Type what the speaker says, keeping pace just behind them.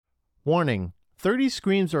Warning, 30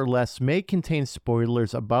 Screams or Less may contain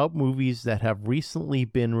spoilers about movies that have recently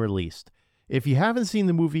been released. If you haven't seen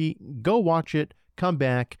the movie, go watch it, come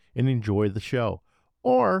back, and enjoy the show.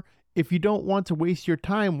 Or, if you don't want to waste your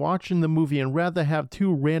time watching the movie and rather have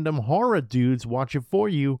two random horror dudes watch it for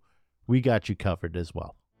you, we got you covered as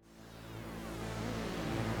well.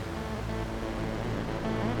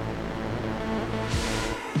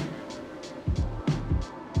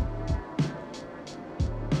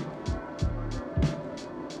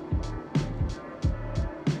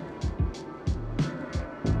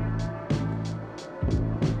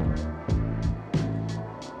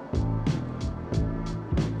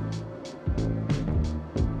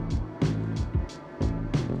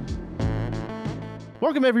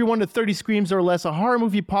 Welcome, everyone, to 30 Screams or Less, a horror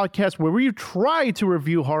movie podcast where we try to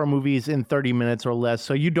review horror movies in 30 minutes or less,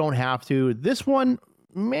 so you don't have to. This one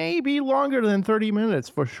may be longer than 30 minutes,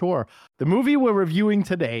 for sure. The movie we're reviewing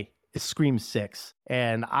today is Scream 6,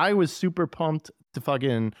 and I was super pumped to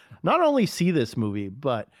fucking not only see this movie,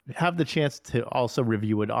 but have the chance to also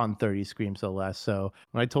review it on 30 Screams or Less. So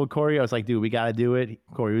when I told Corey, I was like, dude, we got to do it.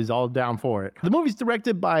 Corey was all down for it. The movie's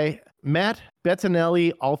directed by Matt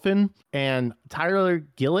Bettinelli-Olphin and Tyler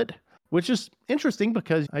Gillett, which is interesting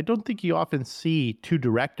because I don't think you often see two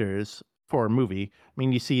directors for a movie. I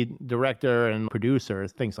mean, you see director and producer,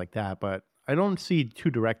 things like that, but I don't see two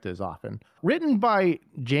directors often. Written by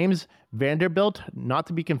James Vanderbilt, not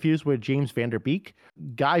to be confused with James Vanderbeek,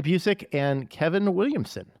 Guy Busick, and Kevin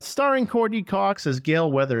Williamson. Starring Courtney Cox as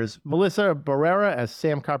Gail Weathers, Melissa Barrera as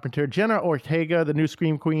Sam Carpenter, Jenna Ortega, the new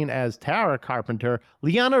Scream Queen, as Tara Carpenter,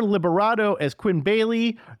 Liana Liberato as Quinn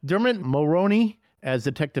Bailey, Dermot Mulroney as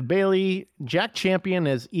Detective Bailey, Jack Champion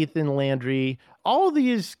as Ethan Landry. All of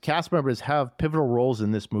these cast members have pivotal roles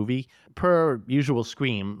in this movie per usual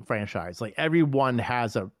Scream franchise. Like, everyone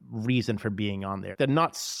has a reason for being on there. They're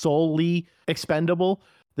not solely expendable.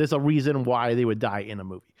 There's a reason why they would die in a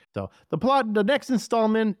movie. So the plot, the next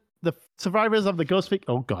installment, the survivors of the Ghostface.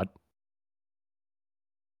 Oh, God.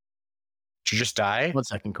 Did you just die? 1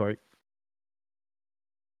 second, Corey.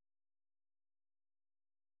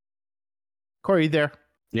 Corey, you there?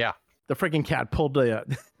 Yeah. The freaking cat pulled the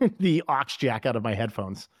the aux jack out of my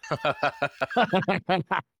headphones.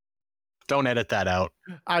 Don't edit that out.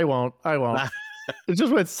 I won't. It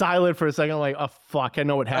just went silent for a second. Like, oh, fuck. I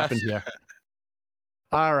know what happened here.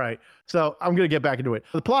 All right. So I'm going to get back into it.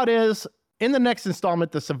 The plot is, in the next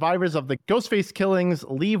installment, the survivors of the Ghostface killings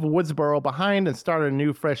leave Woodsboro behind and start a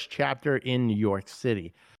new, fresh chapter in New York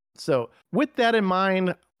City. So with that in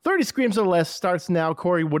mind, 30 Screams or Less starts now.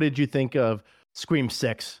 Corey, what did you think of Scream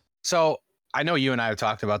 6? So I know you and I have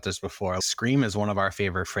talked about this before. Scream is one of our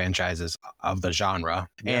favorite franchises of the genre.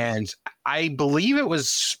 Yeah. And I believe it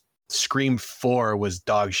was Scream 4 was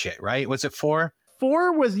dog shit, right? Was it 4?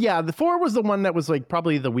 4 was, yeah, the 4 was the one that was like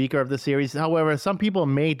probably the weaker of the series. However, some people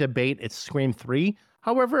may debate it's Scream 3.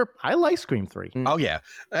 However, I like Scream 3. Oh, yeah.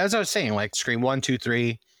 As I was saying, like Scream 1, 2,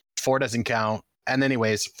 3, 4 doesn't count. And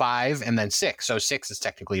anyways, 5 and then 6. So 6 is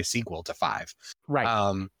technically a sequel to 5.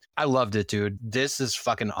 Right. I loved it, dude. This is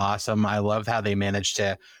fucking awesome. I love how they managed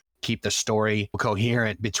to keep the story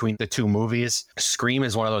coherent between the two movies. Scream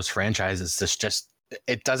is one of those franchises that's just,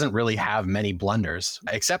 it doesn't really have many blunders,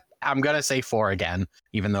 except I'm going to say 4 again,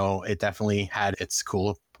 even though it definitely had its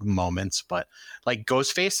cool moments. But like,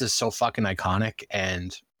 Ghostface is so fucking iconic.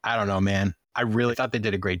 And I don't know, man. I really thought they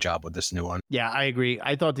did a great job with this new one. Yeah, I agree.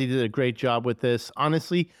 I thought they did a great job with this.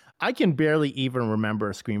 Honestly, I can barely even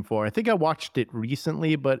remember Scream 4. I think I watched it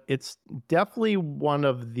recently, but it's definitely one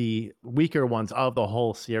of the weaker ones of the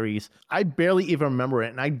whole series. I barely even remember it,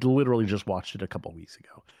 and I literally just watched it a couple weeks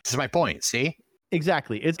ago. This is my point, see?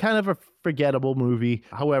 Exactly. It's kind of a forgettable movie.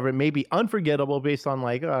 However, it may be unforgettable based on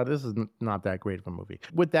like, oh, this is not that great of a movie.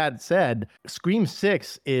 With that said, Scream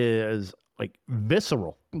 6 is like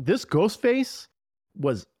visceral. This Ghostface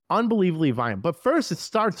was unbelievably violent. But first, it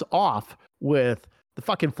starts off with the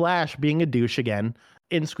fucking Flash being a douche again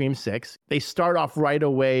in Scream 6. They start off right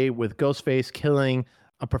away with Ghostface killing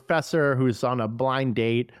a professor who's on a blind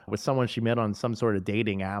date with someone she met on some sort of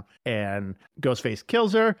dating app. And Ghostface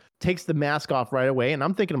kills her, takes the mask off right away. And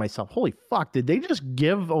I'm thinking to myself, holy fuck, did they just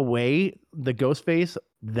give away the Ghostface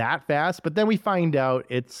that fast? But then we find out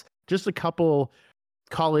it's just a couple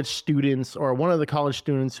college students, or one of the college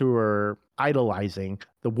students who are idolizing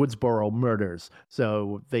the Woodsboro murders.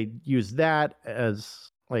 So they use that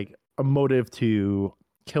as like a motive to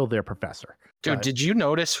kill their professor. Dude, did you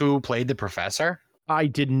notice who played the professor? I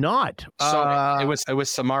did not. So it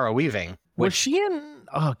was Samara Weaving. Was she in?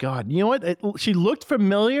 Oh God! You know what? She looked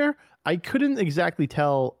familiar. I couldn't exactly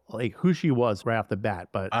tell like who she was right off the bat,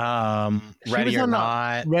 but Ready or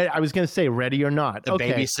Not, I was gonna say Ready or Not. The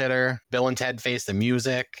Babysitter, Bill and Ted Face the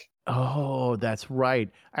Music. Oh, that's right.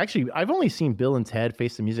 Actually, I've only seen Bill and Ted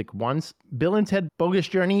Face the Music once. Bill and Ted Bogus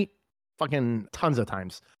Journey, fucking tons of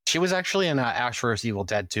times. She was actually in Ash vs. Evil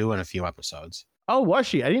Dead 2 in a few episodes. Oh, was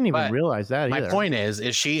she? I didn't even realize that either. My point is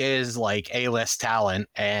she is like A-list talent,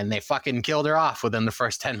 and they fucking killed her off within the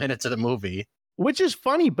first 10 minutes of the movie. Which is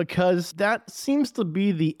funny because that seems to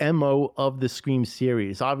be the MO of the Scream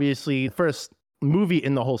series. Obviously, first movie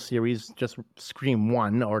in the whole series, just Scream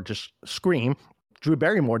 1 or just Scream, Drew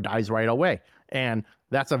Barrymore dies right away. And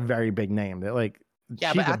that's a very big name. Like,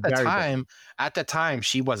 yeah, but at the time,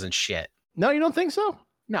 she wasn't shit. No, you don't think so?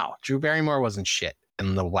 No, Drew Barrymore wasn't shit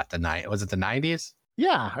in was it the 90s?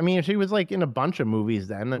 Yeah, I mean, she was like in a bunch of movies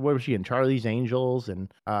then. What was she in? Charlie's Angels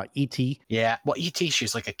and E.T.? Yeah, well, E.T.,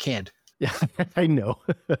 she's like a kid. Yeah, I know.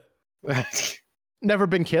 Never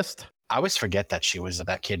Been Kissed. I always forget that she was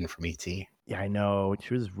that kid from E.T. Yeah, I know.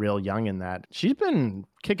 She was real young in that. She's been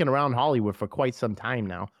kicking around Hollywood for quite some time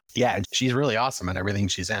now. Yeah, she's really awesome in everything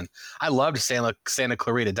she's in. I loved Santa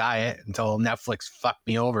Clarita Diet until Netflix fucked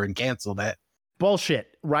me over and canceled it.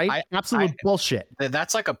 Bullshit, right? Absolute bullshit.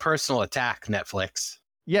 That's like a personal attack, Netflix.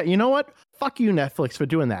 Yeah, you know what? Fuck you, Netflix, for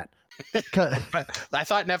doing that. I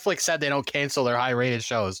thought Netflix said they don't cancel their high-rated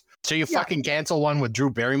shows. So you fucking cancel one with Drew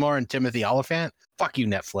Barrymore and Timothy Olyphant? Fuck you,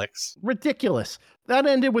 Netflix. Ridiculous. That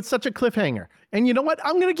ended with such a cliffhanger. And you know what?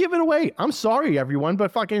 I'm going to give it away. I'm sorry, everyone,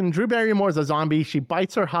 but fucking Drew Barrymore's a zombie. She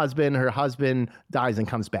bites her husband dies and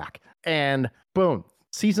comes back. And boom,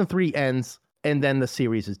 season 3 ends, and then the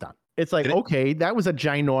series is done. It's like, okay, that was a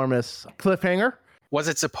ginormous cliffhanger. Was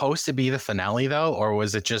it supposed to be the finale, though? Or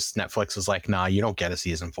was it just Netflix was like, nah, you don't get a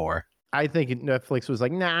season 4? I think Netflix was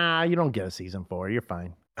like, nah, you don't get a season 4. You're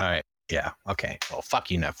fine. All right. Yeah. Okay. Well, fuck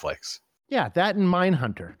you, Netflix. Yeah, that and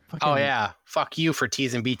Mindhunter. Oh, yeah. Fuck you for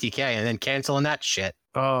teasing BTK and then canceling that shit.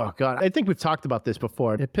 Oh, God. I think we've talked about this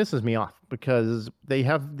before. It pisses me off because they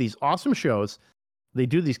have these awesome shows. They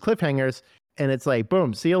do these cliffhangers, and it's like,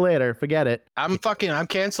 boom, see you later. Forget it. I'm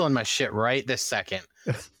canceling my shit right this second.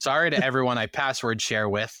 Sorry to everyone I password share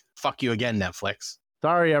with. Fuck you again, Netflix.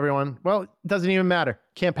 Sorry, everyone. Well, it doesn't even matter.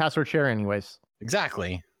 Can't password share anyways.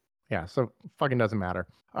 Exactly. Yeah, so fucking doesn't matter.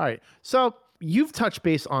 All right. So you've touched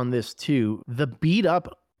base on this too. The beat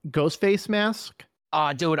up Ghostface mask.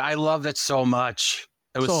 Oh, dude, I love it so much.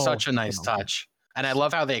 It was such a nice touch. And I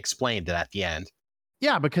love how they explained it at the end.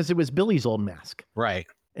 Yeah, because it was Billy's old mask. Right.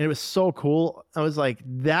 And it was so cool. I was like,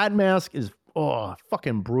 that mask is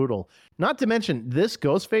fucking brutal. Not to mention this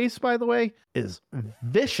Ghostface, by the way, is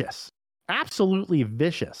vicious. Absolutely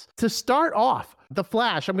vicious. To start off, the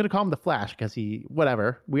Flash, I'm going to call him the Flash because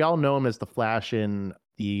whatever. We all know him as the Flash in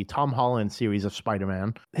the Tom Holland series of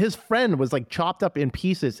Spider-Man. His friend was like chopped up in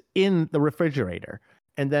pieces in the refrigerator.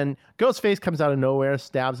 And then Ghostface comes out of nowhere,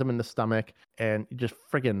 stabs him in the stomach, and just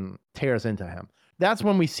freaking tears into him. That's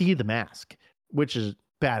when we see the mask, which is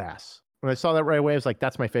badass. When I saw that right away, I was like,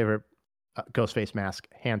 that's my favorite Ghostface mask,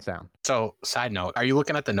 hands down. So, side note, are you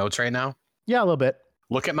looking at the notes right now? Yeah, a little bit.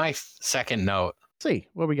 Look at my second note. Let's see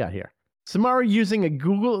what we got here. Samara using a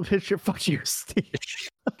Google picture. Fuck you, Steve.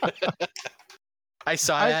 I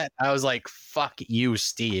saw that. I was like, fuck you,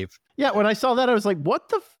 Steve. Yeah, when I saw that, I was like, what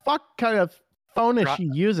the fuck kind of phone is she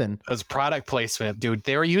using? It was product placement, dude.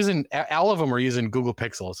 They were using, all of them were using Google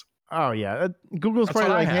Pixels. Oh, yeah. Google's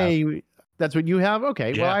probably like, hey, that's what you have?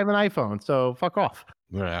 Okay, yeah. Well, I have an iPhone, so fuck off.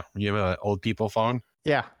 Yeah, you have an old people phone?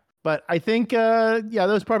 Yeah. But I think, that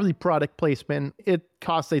was probably product placement. It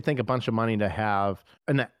costs, I think, a bunch of money to have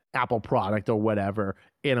an Apple product or whatever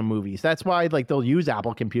in a movie. So that's why like they'll use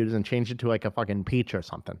Apple computers and change it to like a fucking Peach or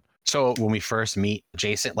something. So when we first meet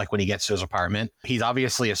Jason, like when he gets to his apartment, he's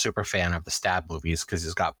obviously a super fan of the Stab movies because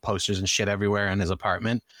he's got posters and shit everywhere in his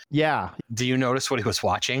apartment. Yeah. Do you notice what he was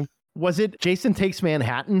watching? Was it Jason Takes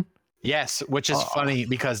Manhattan? Yes, which is funny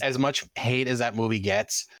because as much hate as that movie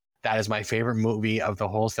gets, that is my favorite movie of the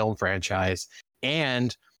whole film franchise.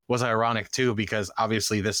 And was ironic too, because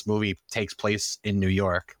obviously this movie takes place in New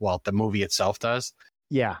York. Well, the movie itself does.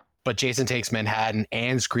 Yeah. But Jason Takes Manhattan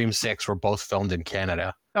and Scream 6 were both filmed in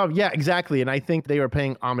Canada. Oh, yeah, exactly. And I think they were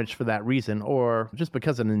paying homage for that reason, or just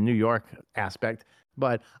because of the New York aspect.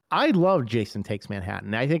 But I love Jason Takes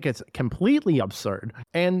Manhattan. I think it's completely absurd.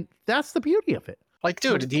 And that's the beauty of it. Like,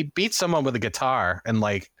 dude, he beats someone with a guitar and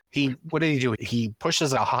like, what did he do? He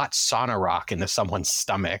pushes a hot sauna rock into someone's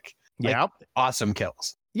stomach. Like, yeah. Awesome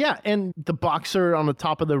kills. Yeah. And the boxer on the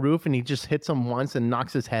top of the roof and he just hits him once and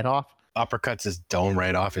knocks his head off. Uppercuts his dome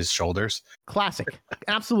right off his shoulders. Classic.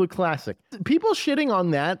 Absolute classic. People shitting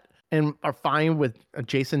on that and are fine with a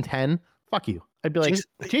Jason 10, fuck you. I'd be like,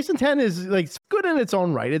 Jason 10 is like good in its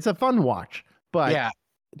own right. It's a fun watch, but yeah,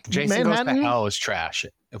 Jason Goes to Manhattan, Hell is trash.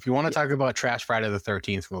 If you want to talk about trash Friday the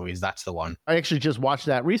 13th movies, that's the one. I actually just watched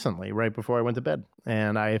that recently, right before I went to bed,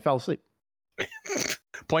 and I fell asleep.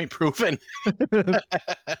 Point proven.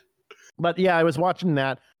 But yeah, I was watching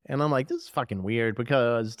that, and I'm like, this is fucking weird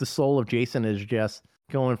because the soul of Jason is just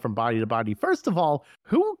going from body to body. First of all,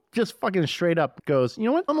 who just fucking straight up goes, you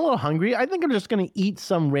know what? I'm a little hungry. I think I'm just going to eat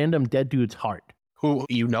some random dead dude's heart. Who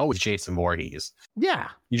you know is Jason Voorhees. Yeah.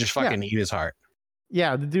 You just fucking eat his heart.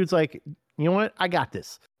 Yeah, the dude's like, you know what? I got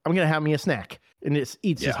this. I'm going to have me a snack. And it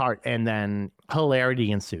eats his heart, and then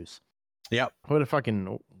hilarity ensues. Yep. What a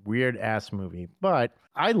fucking weird ass movie. But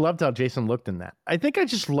I loved how Jason looked in that. I think I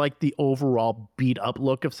just liked the overall beat up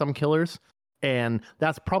look of some killers. And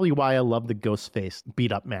that's probably why I love the Ghostface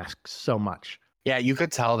beat up mask so much. Yeah, you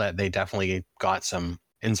could tell that they definitely got some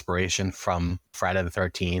inspiration from Friday the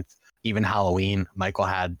 13th. Even Halloween, Michael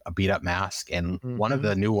had a beat up mask and one of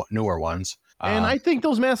the newer ones. And I think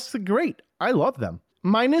those masks are great. I love them.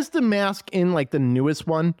 Minus the mask in like the newest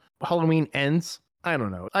one, Halloween Ends. I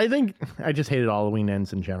don't know. I think I just hated Halloween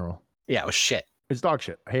Ends in general. Yeah, it was shit. It's dog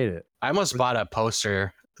shit. I hated it. I almost bought a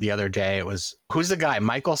poster the other day. It was, who's the guy?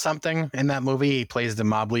 Michael something in that movie. He plays the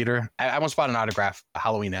mob leader. I almost bought an autograph, a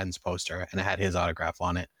Halloween Ends poster, and it had his autograph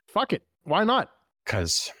on it. Fuck it. Why not?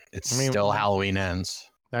 Because it's still Halloween Ends.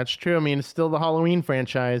 That's true. I mean, it's still the Halloween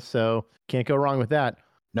franchise, so can't go wrong with that.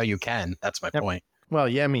 No, you can. That's my point. Well,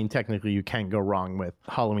 yeah, I mean, technically you can't go wrong with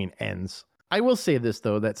Halloween Ends. I will say this,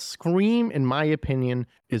 though, that Scream, in my opinion,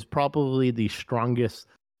 is probably the strongest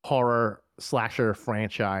horror slasher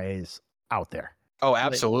franchise out there. Oh,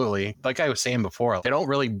 absolutely. Like I was saying before, they don't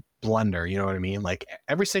really blunder. You know what I mean? Like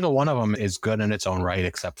every single one of them is good in its own right,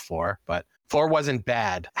 except 4. But 4 wasn't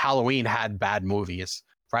bad. Halloween had bad movies.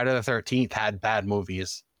 Friday the 13th had bad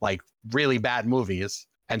movies, like really bad movies.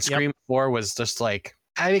 And Scream 4 was just like,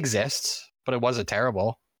 it exists, but it wasn't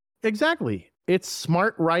terrible. Exactly. It's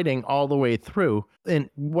smart writing all the way through. And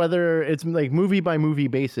whether it's like movie by movie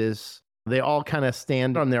basis, they all kind of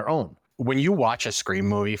stand on their own. When you watch a Scream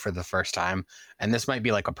movie for the first time, and this might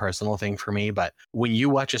be like a personal thing for me, but when you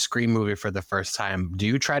watch a Scream movie for the first time, do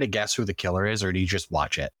you try to guess who the killer is or do you just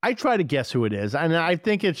watch it? I try to guess who it is. And I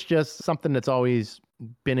think it's just something that's always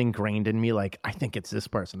been ingrained in me. Like, I think it's this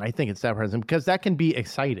person. I think it's that person, because that can be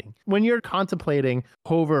exciting. When you're contemplating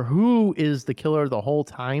over who is the killer the whole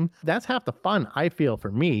time, that's half the fun, I feel,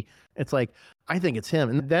 for me. It's like, I think it's him.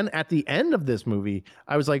 And then at the end of this movie,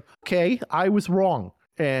 I was like, okay, I was wrong.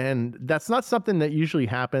 And that's not something that usually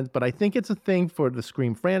happens, but I think it's a thing for the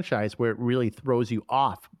Scream franchise where it really throws you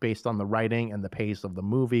off based on the writing and the pace of the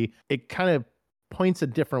movie. It kind of points a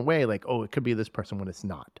different way, like, oh, it could be this person when it's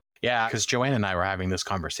not. Yeah, because Joanne and I were having this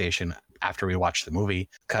conversation after we watched the movie,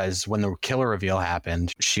 because when the killer reveal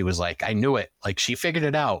happened, she was like, I knew it. Like, she figured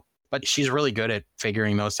it out. But she's really good at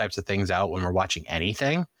figuring those types of things out when we're watching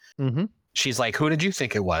anything. Mm-hmm. She's like, who did you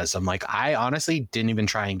think it was? I'm like, I honestly didn't even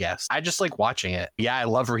try and guess. I just like watching it. Yeah, I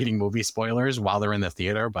love reading movie spoilers while they're in the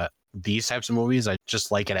theater, but these types of movies, I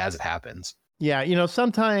just like it as it happens. Yeah, you know,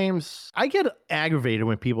 sometimes I get aggravated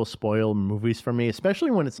when people spoil movies for me,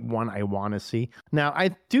 especially when it's one I want to see. Now,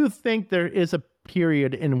 I do think there is a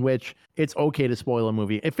period in which it's okay to spoil a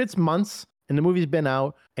movie. If it's months and the movie's been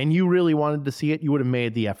out and you really wanted to see it, you would have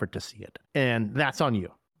made the effort to see it. And that's on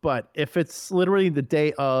you. But if it's literally the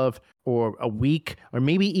day of, or a week, or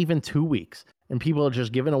maybe even 2 weeks, and people are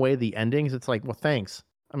just giving away the endings, it's like, well, thanks.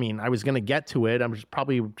 I mean, I was going to get to it. I'm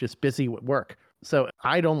probably just busy with work. So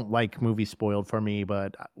I don't like movies spoiled for me,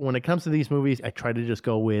 but when it comes to these movies, I try to just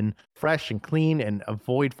go in fresh and clean and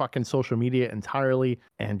avoid fucking social media entirely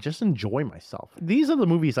and just enjoy myself. These are the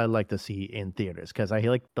movies I like to see in theaters because I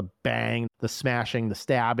like the bang, the smashing, the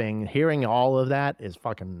stabbing. Hearing all of that is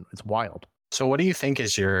fucking, it's wild. So what do you think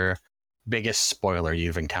is your biggest spoiler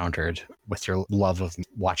you've encountered with your love of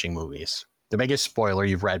watching movies? The biggest spoiler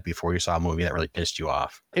you've read before you saw a movie that really pissed you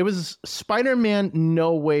off? It was Spider-Man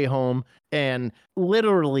No Way Home. And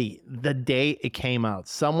literally the day it came out,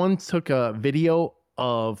 someone took a video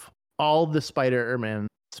of all the Spider-Mans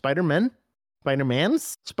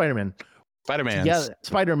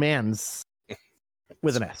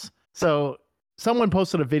with an S. So someone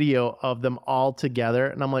posted a video of them all together.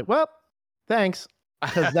 And I'm like, well, thanks.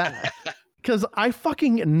 Because I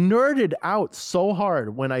fucking nerded out so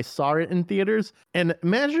hard when I saw it in theaters. And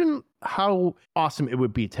imagine how awesome it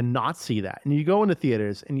would be to not see that. And you go into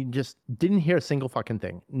theaters and you just didn't hear a single fucking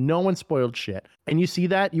thing. No one spoiled shit. And you see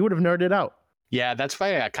that, you would have nerded out. Yeah, that's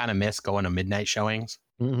why I kind of miss going to midnight showings.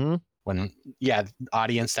 Mm-hmm. When,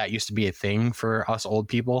 audience, that used to be a thing for us old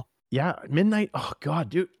people. Yeah, midnight. Oh God,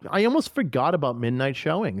 dude. I almost forgot about midnight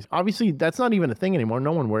showings. Obviously, that's not even a thing anymore.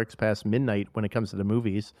 No one works past midnight when it comes to the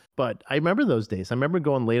movies. But I remember those days. I remember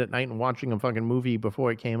going late at night and watching a fucking movie before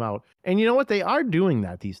it came out. And you know what? They are doing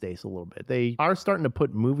that these days a little bit. They are starting to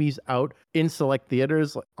put movies out in select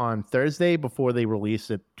theaters on Thursday before they release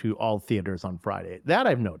it to all theaters on Friday. That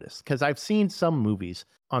I've noticed because I've seen some movies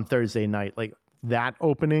on Thursday night, like that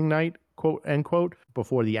opening night, quote unquote,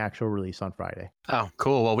 before the actual release on Friday. Oh,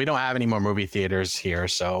 cool. Well, we don't have any more movie theaters here,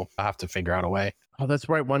 so I'll have to figure out a way. Oh, that's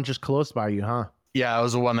right. One just close by you, huh? Yeah, it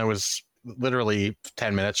was the one that was literally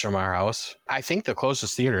 10 minutes from our house. I think the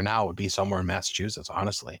closest theater now would be somewhere in Massachusetts,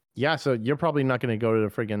 honestly. Yeah, so you're probably not going to go to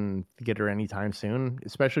the friggin' theater anytime soon,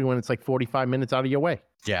 especially when it's like 45 minutes out of your way.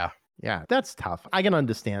 Yeah. Yeah, that's tough. I can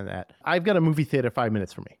understand that. I've got a movie theater 5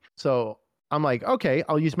 minutes from me. So I'm like, okay,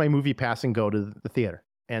 I'll use my movie pass and go to the theater.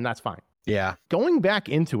 And that's fine. Yeah. Going back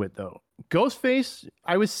into it, though, Ghostface,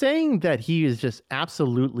 I was saying that he is just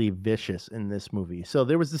absolutely vicious in this movie. So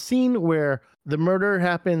there was the scene where the murder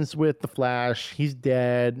happens with the Flash. He's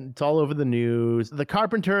dead. It's all over the news. The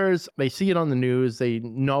Carpenters, they see it on the news. They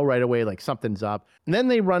know right away, like, something's up. And then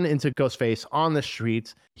they run into Ghostface on the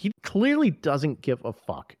streets. He clearly doesn't give a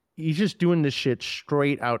fuck. He's just doing this shit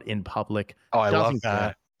straight out in public. Oh, I love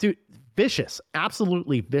that. Dude, vicious.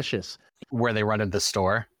 Absolutely vicious. Where they run into the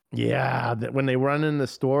store. Yeah, when they run in the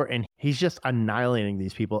store and he's just annihilating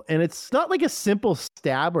these people. And it's not like a simple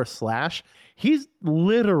stab or slash. He's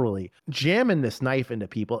literally jamming this knife into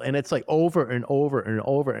people. And it's like over and over and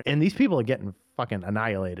over. And these people are getting fucking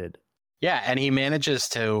annihilated. Yeah, and he manages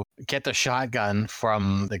to get the shotgun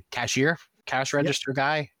from the cash register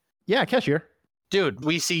guy. Yeah, cashier. Dude,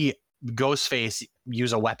 we see Ghostface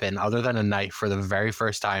use a weapon other than a knife for the very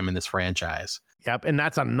first time in this franchise. Yep, and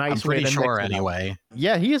that's a nice I'm way pretty to sure mix it up. anyway.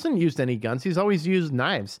 Yeah, he hasn't used any guns. He's always used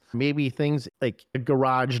knives. Maybe things like a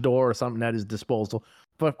garage door or something at his disposal.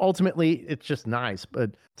 But ultimately, it's just knives.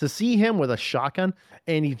 But to see him with a shotgun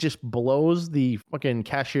and he just blows the fucking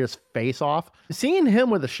cashier's face off, seeing him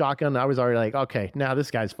with a shotgun, I was already like, okay, now this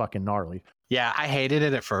guy's fucking gnarly. Yeah, I hated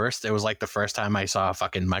it at first. It was like the first time I saw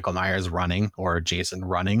fucking Michael Myers running or Jason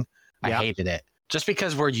running. I hated it. Just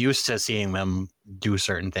because we're used to seeing them do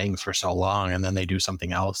certain things for so long and then they do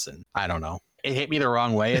something else. And I don't know. It hit me the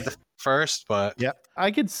wrong way at the first, but yeah,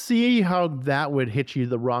 I could see how that would hit you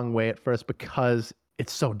the wrong way at first because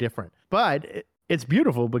it's so different. But it's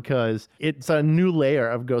beautiful because it's a new layer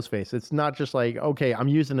of Ghostface. It's not just like, okay, I'm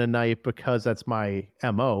using a knife because that's my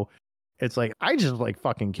MO. It's like, I just like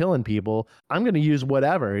fucking killing people. I'm going to use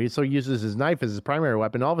whatever. So he uses his knife as his primary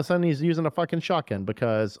weapon. All of a sudden, he's using a fucking shotgun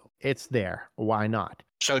because it's there. Why not?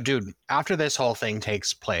 So, dude, after this whole thing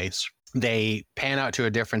takes place, they pan out to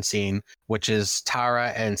a different scene, which is Tara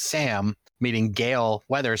and Sam meeting Gale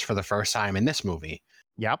Weathers for the first time in this movie.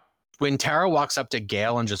 Yep. When Tara walks up to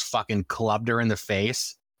Gale and just fucking clubbed her in the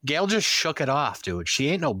face, Gale just shook it off, dude. She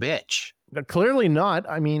ain't no bitch. But clearly not.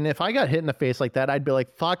 I mean, if I got hit in the face like that, I'd be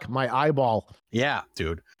like, fuck my eyeball. Yeah,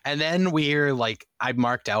 dude. And then we hear, like, I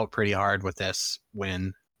marked out pretty hard with this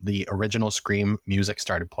when the original Scream music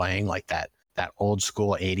started playing, like that old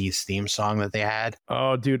school 80s theme song that they had.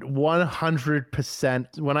 Oh, dude,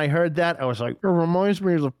 100%. When I heard that, I was like, it reminds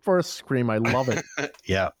me of the first Scream. I love it.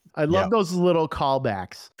 Yeah. I love those little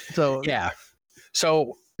callbacks. So yeah.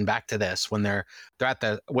 So back to this, when they're at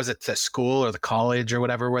was it the school or the college or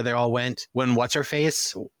whatever where they all went, when what's her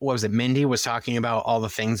face, what was it, Mindy was talking about all the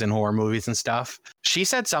things in horror movies and stuff. She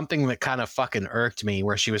said something that kind of fucking irked me,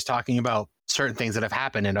 where she was talking about certain things that have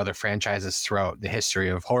happened in other franchises throughout the history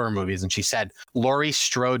of horror movies, and she said Laurie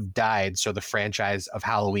Strode died so the franchise of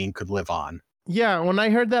Halloween could live on. Yeah, when I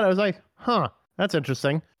heard that, I was like, huh, that's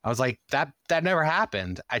interesting. I was like, that never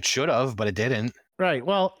happened. It should have, but it didn't. Right.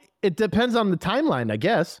 Well, it depends on the timeline, I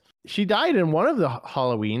guess. She died in one of the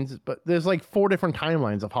Halloweens, but there's like 4 different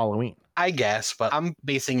timelines of Halloween. I guess, but I'm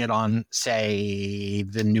basing it on, say,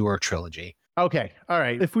 the newer trilogy. Okay. All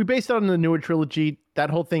right. If we base it on the newer trilogy, that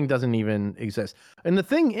whole thing doesn't even exist. And the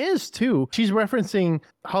thing is, too, she's referencing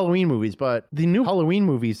Halloween movies, but the new Halloween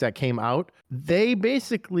movies that came out, they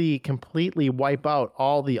basically completely wipe out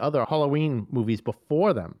all the other Halloween movies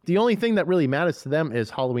before them. The only thing that really matters to them is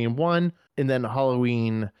Halloween 1, and then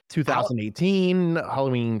Halloween 2018,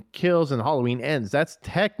 Halloween Kills, and Halloween Ends. That's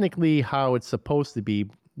technically how it's supposed to be,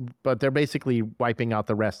 but they're basically wiping out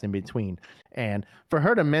the rest in between. And for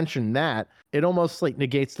her to mention that, it almost like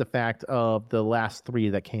negates the fact of the last 3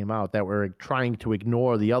 that came out that were trying to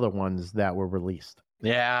ignore the other ones that were released.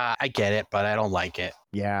 Yeah, I get it, but I don't like it.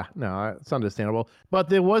 Yeah, no, it's understandable. But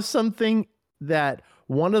there was something that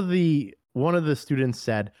one of the one of the students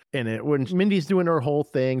said in it when Mindy's doing her whole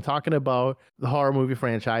thing, talking about the horror movie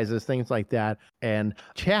franchises, things like that. And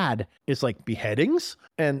Chad is like, beheadings?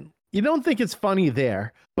 And you don't think it's funny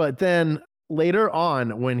there. But then later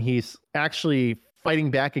on, when he's actually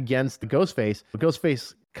fighting back against the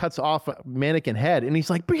Ghostface cuts off a mannequin head and he's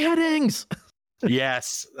like, beheadings!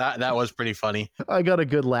 Yes, that was pretty funny. I got a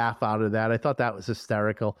good laugh out of that. I thought that was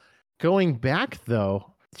hysterical. Going back,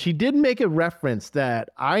 though, she did make a reference that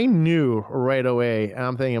I knew right away. And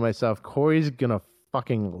I'm thinking to myself, Corey's going to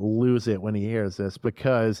fucking lose it when he hears this,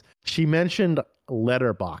 because she mentioned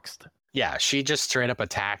Letterboxd. Yeah, she just straight up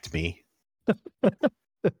attacked me.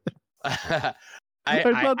 I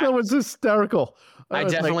thought that was hysterical. I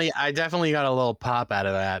definitely got a little pop out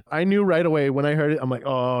of that. I knew right away when I heard it. I'm like,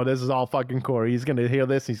 oh, this is all fucking Corey. He's going to hear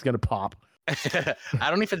this. He's going to pop. I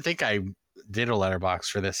don't even think I did a letterbox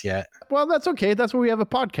for this yet. Well, that's okay. That's what we have a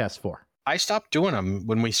podcast for. I stopped doing them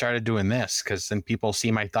when we started doing this, because then people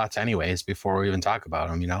see my thoughts anyways before we even talk about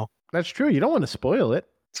them, you know? That's true. You don't want to spoil it.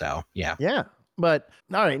 So, yeah. Yeah. But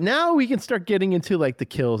all right, now we can start getting into like the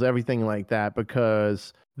kills, everything like that,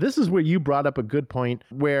 because this is where you brought up a good point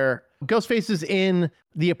where Ghostface is in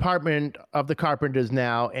the apartment of the Carpenters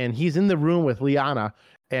now, and he's in the room with Liana,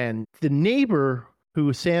 and the neighbor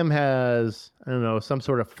who Sam has, I don't know, some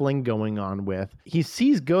sort of fling going on with, he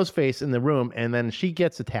sees Ghostface in the room, and then she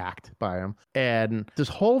gets attacked by him. And this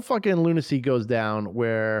whole fucking lunacy goes down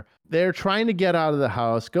where they're trying to get out of the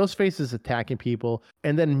house. Ghostface is attacking people.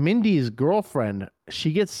 And then Mindy's girlfriend,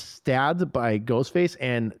 she gets stabbed by Ghostface.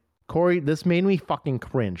 And Corey, this made me fucking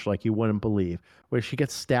cringe like you wouldn't believe, where she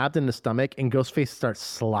gets stabbed in the stomach and Ghostface starts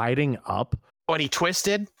sliding up. When he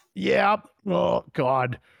twisted? Yeah. Oh,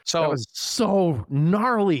 God. So that was so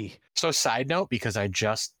gnarly. So side note, because I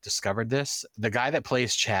just discovered this, the guy that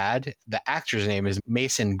plays Chad, the actor's name is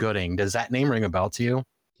Mason Gooding. Does that name ring a bell to you?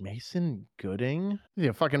 Mason Gooding? Is he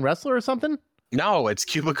a fucking wrestler or something? No, it's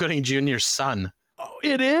Cuba Gooding Jr.'s son. Oh,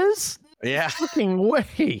 it is? Yeah. Fucking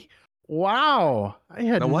way. Wow. I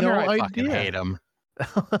had no idea. I fucking hate him.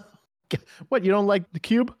 What, you don't like the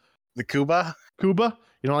cube? The Cuba? Cuba?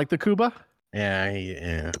 You don't like the Cuba?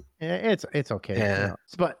 Yeah. It's okay. Yeah. You know.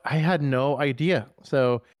 But I had no idea.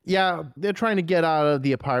 So yeah, they're trying to get out of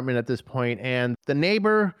the apartment at this point, and the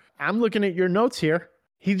neighbor, I'm looking at your notes here.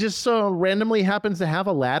 He just so randomly happens to have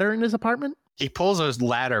a ladder in his apartment. He pulls his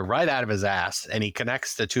ladder right out of his ass and he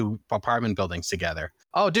connects the two apartment buildings together.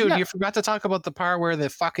 Oh, dude, yeah. You forgot to talk about the part where the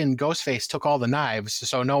fucking Ghostface took all the knives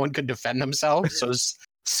so no one could defend themselves. So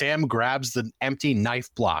Sam grabs the empty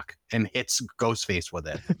knife block and hits Ghostface with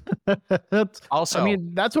it. Also, I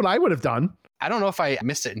mean, that's what I would have done. I don't know if I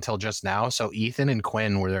missed it until just now. So Ethan and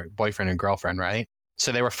Quinn were their boyfriend and girlfriend, right?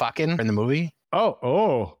 So they were fucking in the movie?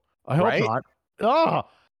 Oh, I hope not. Oh,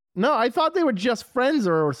 no, I thought they were just friends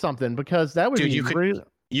or something, because that would be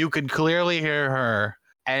you could clearly hear her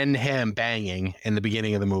and him banging in the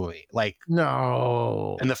beginning of the movie. Like,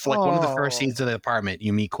 no. In the one of the first scenes of the apartment,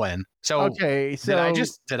 you meet Quinn. So okay, so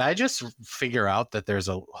did I just figure out that there's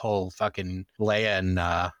a whole fucking Leia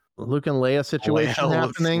and Luke and Leia situation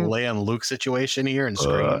happening? Leia and Luke situation here in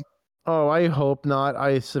Scream. Oh, I hope not.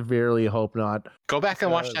 I severely hope not. Go back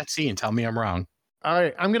and watch that scene. Tell me I'm wrong. All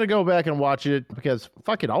right, I'm going to go back and watch it because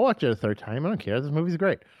fuck it, I'll watch it a third time. I don't care. This movie's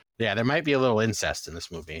great. Yeah, there might be a little incest in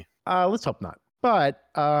this movie. Let's hope not. But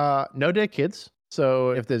no dead kids.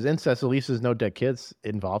 So if there's incest, at least there's no dead kids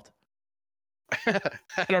involved. I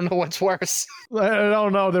don't know what's worse. I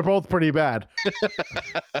don't know. They're both pretty bad.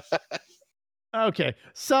 Okay,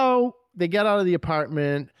 so they get out of the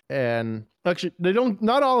apartment, and actually,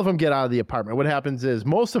 not all of them get out of the apartment. What happens is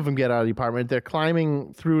most of them get out of the apartment. They're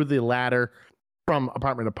climbing through the ladder from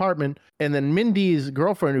apartment to apartment. And then Mindy's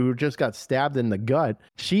girlfriend, who just got stabbed in the gut,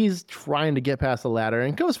 she's trying to get past the ladder.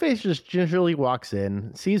 And Ghostface just gingerly walks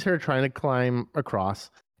in, sees her trying to climb across,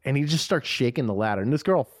 and he just starts shaking the ladder. And this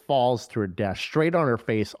girl falls to her death straight on her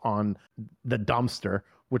face on the dumpster,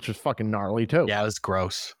 which was fucking gnarly too. Yeah, it was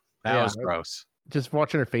gross. That was gross. Just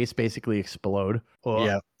watching her face basically explode. Ugh.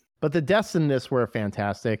 Yeah. But the deaths in this were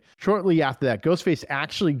fantastic. Shortly after that, Ghostface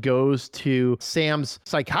actually goes to Sam's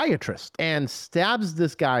psychiatrist and stabs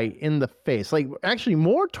this guy in the face. Like, actually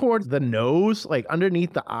more towards the nose, like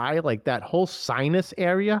underneath the eye, like that whole sinus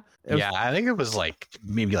area. I think it was like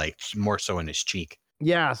maybe like more so in his cheek.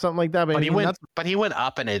 Yeah, something like that. But he went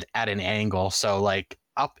up at an angle, so like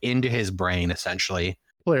up into his brain, essentially.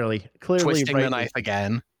 Clearly twisting the knife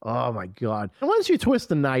again. Oh my God. And once you twist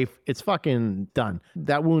the knife, it's fucking done.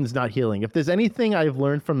 That wound's not healing. If there's anything I've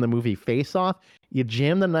learned from the movie Face Off, you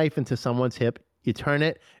jam the knife into someone's hip, you turn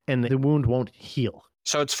it, and the wound won't heal.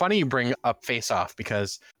 So it's funny you bring up Face Off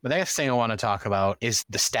because the next thing I want to talk about is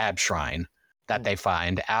the stab shrine that they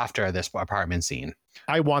find after this apartment scene.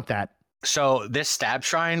 I want that. So this stab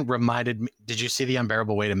shrine reminded me. Did you see The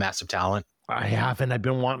Unbearable Weight of Massive Talent? I haven't. I've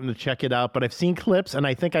been wanting to check it out, but I've seen clips and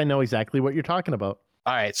I think I know exactly what you're talking about.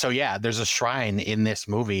 All right. So yeah, there's a shrine in this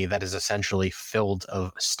movie that is essentially filled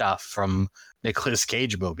of stuff from Nicolas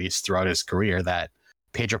Cage movies throughout his career that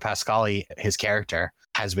Pedro Pascal, his character,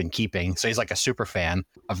 has been keeping. So he's like a super fan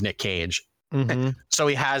of Nick Cage. Mm-hmm. So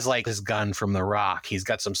he has like his gun from The Rock. He's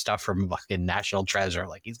got some stuff from fucking National Treasure.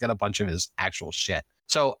 Like he's got a bunch of his actual shit.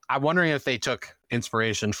 So I'm wondering if they took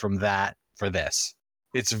inspiration from that for this.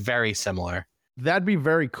 It's very similar. That'd be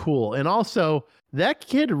very cool. And also, that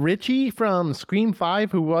kid Richie from Scream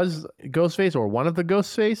 5, who was Ghostface or one of the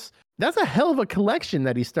Ghostface, that's a hell of a collection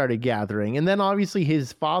that he started gathering. And then obviously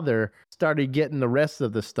his father started getting the rest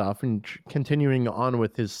of the stuff and continuing on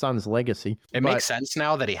with his son's legacy. It makes sense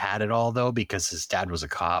now that he had it all, though, because his dad was a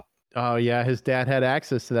cop. Oh, yeah. His dad had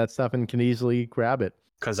access to that stuff and can easily grab it.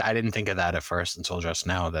 Because I didn't think of that at first until just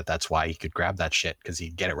now, that's why he could grab that shit, because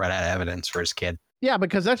he'd get it right out of evidence for his kid. Yeah,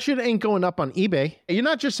 because that shit ain't going up on eBay. You're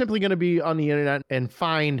not just simply going to be on the internet and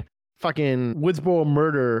find fucking Woodsboro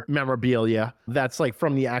murder memorabilia that's like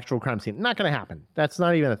from the actual crime scene. Not going to happen. That's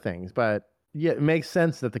not even a thing. But yeah, it makes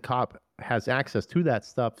sense that the cop has access to that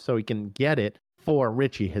stuff so he can get it for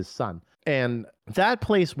Richie, his son. And that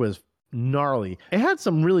place was gnarly. It had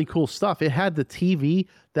some really cool stuff. It had the TV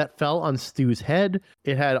that fell on Stu's head.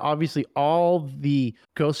 It had obviously all the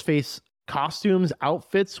Ghostface costumes,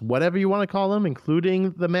 outfits, whatever you want to call them,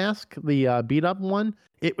 including the mask, the beat up one.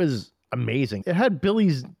 It was amazing. It had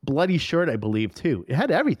Billy's bloody shirt, I believe, too. It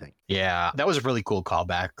had everything. Yeah, that was a really cool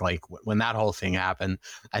callback. Like when that whole thing happened,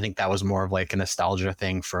 I think that was more of like a nostalgia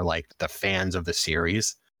thing for like the fans of the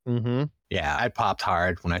series. Mm-hmm. Yeah, I popped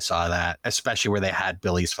hard when I saw that, especially where they had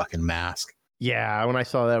Billy's fucking mask. Yeah, when I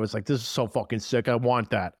saw that, I was like, this is so fucking sick. I want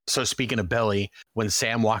that. So speaking of Billy, when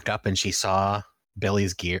Sam walked up and she saw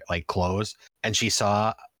Billy's gear, like clothes, and she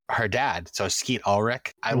saw her dad, so Skeet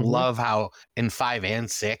Ulrich. I love how in 5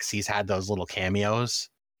 and 6 he's had those little cameos.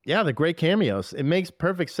 Yeah, the great cameos. It makes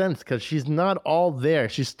perfect sense because she's not all there.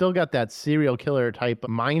 She's still got that serial killer type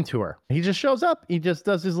mind to her. He just shows up. He just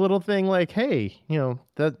does his little thing like, hey,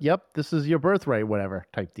 this is your birthright, whatever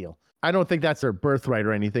type deal. I don't think that's her birthright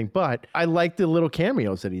or anything, but I like the little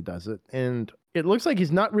cameos that he does it. And it looks like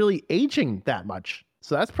he's not really aging that much.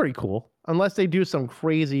 So that's pretty cool. Unless they do some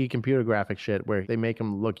crazy computer graphic shit where they make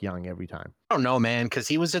him look young every time. I don't know, man, because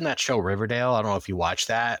he was in that show Riverdale. I don't know if you watched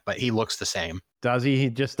that, but he looks the same. Does he? He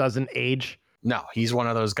just doesn't age? No, he's one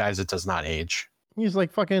of those guys that does not age. He's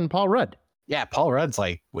like fucking Paul Rudd. Yeah, Paul Rudd's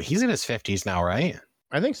like, he's in his 50s now, right?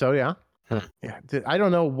 I think so, yeah. Yeah, I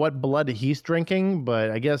don't know what blood he's drinking,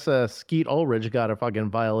 but I guess Skeet Ulrich got a fucking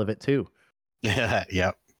vial of it too. Yep.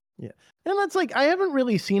 Yeah. And that's like, I haven't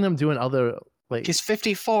really seen him doing other, like... He's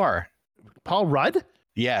 54. Paul Rudd?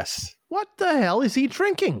 Yes. What the hell is he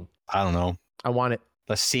drinking? I don't know. I want it.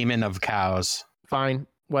 The semen of cows. Fine.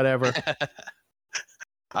 Whatever.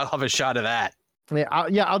 I'll have a shot of that.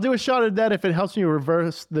 Yeah, I'll do a shot of that if it helps me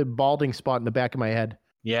reverse the balding spot in the back of my head.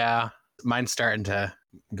 Yeah. Mine's starting to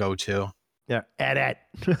go too. Yeah, edit.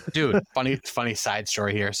 Dude, funny side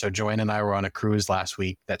story here. So Joanne and I were on a cruise last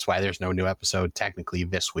week. That's why there's no new episode technically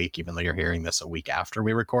this week, even though you're hearing this a week after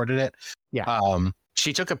we recorded it. Yeah.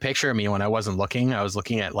 She took a picture of me when I wasn't looking. I was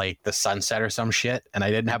looking at like the sunset or some shit, and I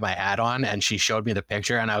didn't have my ad on, and she showed me the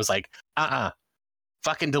picture, and I was like,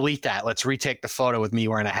 fucking delete that. Let's retake the photo with me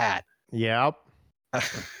wearing a hat. Yep. I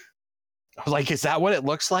was like, is that what it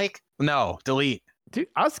looks like? No, delete. Dude,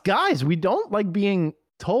 us guys, we don't like being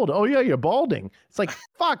told, oh yeah, you're balding. It's like,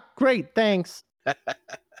 fuck, great, thanks.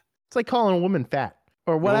 It's like calling a woman fat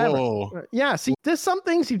or whatever. Whoa. Yeah, see, there's some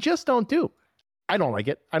things you just don't do. I don't like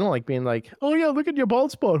it. I don't like being like, oh yeah, look at your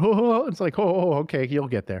bald spot. It's like, oh, okay, you'll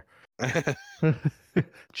get there.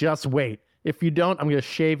 Just wait. If you don't, I'm going to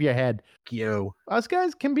shave your head. You. Us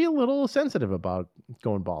guys can be a little sensitive about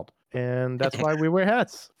going bald. And that's why we wear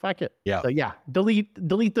hats. Fuck it. Yeah. So yeah, delete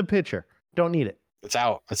the picture. Don't need it. It's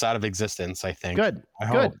out. It's out of existence, I think. Good.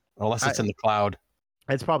 I Good. hope. Unless it's in the cloud.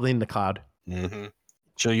 It's probably in the cloud. Mm-hmm.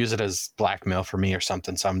 She'll use it as blackmail for me or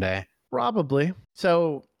something someday. Probably.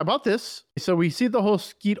 So about this, so we see the whole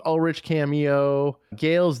Skeet Ulrich cameo.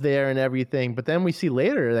 Gail's there and everything, but then we see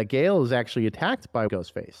later that Gail is actually attacked by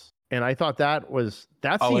Ghostface. And I thought that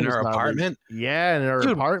scene in her apartment? Yeah, in her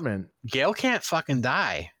apartment. Gail can't fucking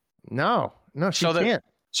die. No, she can't.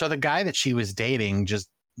 So the guy that she was dating, just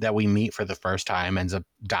that we meet for the first time, ends up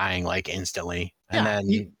dying like instantly. And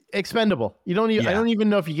then expendable. You don't even. I don't even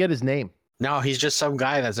know if you get his name. No, he's just some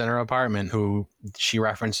guy that's in her apartment who she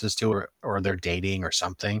references to, or they're dating or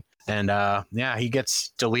something. And yeah, he gets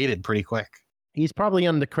deleted pretty quick. He's probably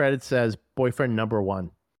on the credits as boyfriend number 1.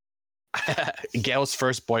 Gail's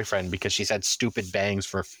first boyfriend, because she's had stupid bangs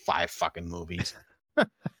for 5 fucking movies.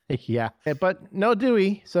 Yeah, but no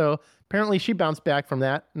Dewey. So apparently she bounced back from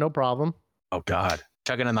that. No problem. Oh, God.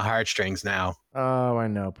 Chugging on the heartstrings now. Oh, I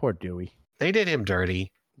know. Poor Dewey. They did him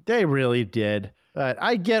dirty. They really did. But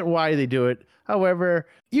I get why they do it. However,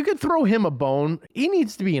 you could throw him a bone. He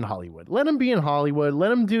needs to be in Hollywood. Let him be in Hollywood.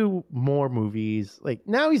 Let him do more movies. Like,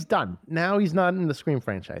 now he's done. Now he's not in the Scream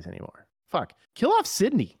franchise anymore. Fuck. Kill off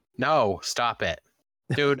Sydney. No, stop it.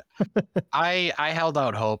 Dude, I held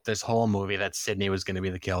out hope this whole movie that Sydney was going to be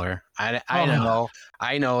the killer. I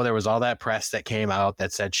know there was all that press that came out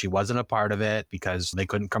that said she wasn't a part of it because they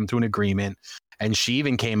couldn't come to an agreement. And she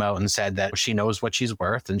even came out and said that she knows what she's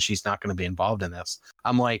worth and she's not going to be involved in this.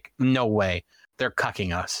 I'm like, no way. They're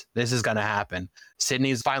cucking us. This is going to happen.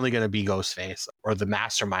 Sydney's finally going to be Ghostface or the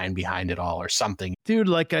mastermind behind it all or something. Dude,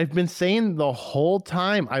 like I've been saying the whole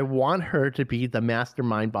time, I want her to be the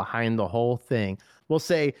mastermind behind the whole thing. We'll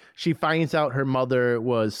say she finds out her mother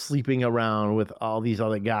was sleeping around with all these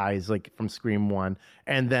other guys, like from Scream 1.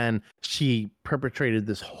 And then she perpetrated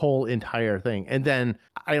this whole entire thing. And then,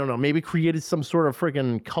 I don't know, maybe created some sort of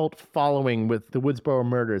freaking cult following with the Woodsboro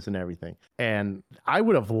murders and everything. And I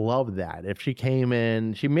would have loved that if she came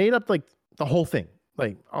in, she made up like the whole thing.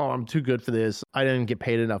 Like, oh, I'm too good for this. I didn't get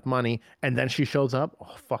paid enough money. And then she shows up.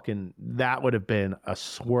 Oh, fucking, that would have been a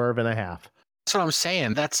swerve and a half. That's what I'm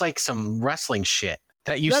saying. That's like some wrestling shit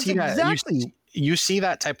that you That's see that exactly. you see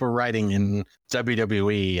that type of writing in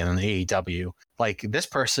WWE and AEW. Like, this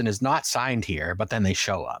person is not signed here, but then they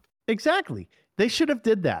show up. Exactly. They should have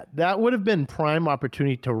did that. That would have been prime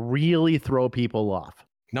opportunity to really throw people off.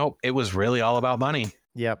 Nope. It was really all about money.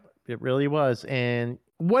 Yep, it really was. And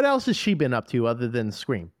what else has she been up to other than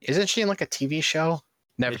Scream? Isn't she in like a TV show?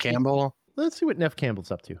 Nev Campbell? Let's see what Nev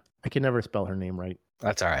Campbell's up to. I can never spell her name right.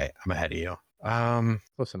 That's all right. I'm ahead of you.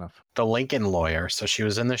 Close enough. The Lincoln Lawyer. So she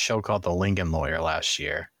was in this show called The Lincoln Lawyer last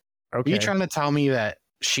year. Okay. Are you trying to tell me that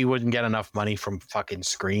she wouldn't get enough money from fucking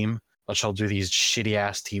Scream, but she'll do these shitty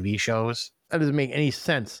ass TV shows? That doesn't make any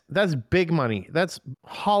sense. That's big money. That's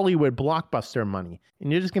Hollywood blockbuster money.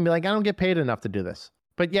 And you're just going to be like, I don't get paid enough to do this.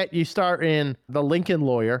 But yet you start in The Lincoln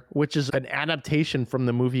Lawyer, which is an adaptation from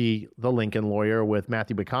the movie The Lincoln Lawyer with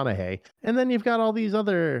Matthew McConaughey. And then you've got all these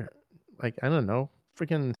other, like, I don't know,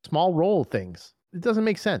 freaking small role things. It doesn't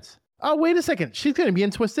make sense. Oh, wait a second. She's going to be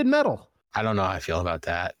in Twisted Metal. I don't know how I feel about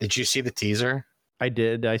that. Did you see the teaser? I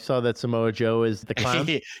did. I saw that Samoa Joe is the clown.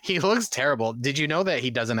 He looks terrible. Did you know that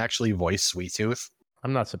he doesn't actually voice Sweet Tooth?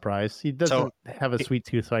 I'm not surprised. He doesn't have a Sweet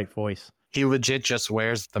Tooth like voice. He legit just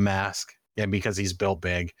wears the mask. Yeah, because he's built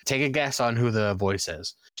big. Take a guess on who the voice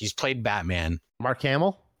is. He's played Batman. Mark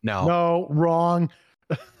Hamill? No. No, wrong.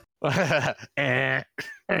 Oh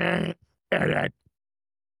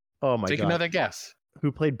my Take God. another guess.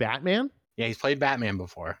 Who played Batman? Yeah, he's played Batman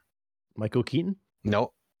before. Michael Keaton?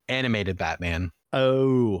 Nope. Animated Batman.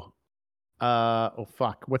 Oh. Oh,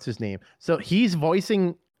 fuck. What's his name? So he's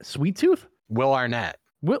voicing Sweet Tooth? Will Arnett.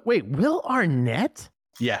 Wait, Will Arnett?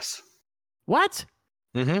 Yes. What?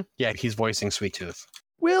 Mm-hmm. Yeah, he's voicing Sweet Tooth.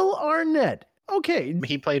 Will Arnett. Okay.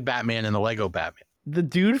 He played Batman in the Lego Batman. The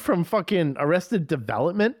dude from fucking Arrested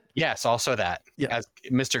Development? Yes, also that. Yeah. As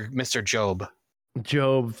Mr. Job.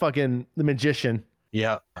 Job, fucking the magician.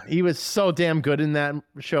 Yeah. He was so damn good in that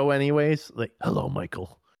show anyways. Like, hello,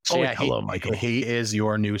 Michael. So Oh, yeah, hello, Michael. He is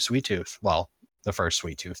your new Sweet Tooth. Well, the first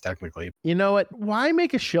Sweet Tooth, technically. You know what? Why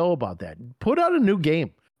make a show about that? Put out a new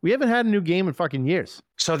game. We haven't had a new game in fucking years.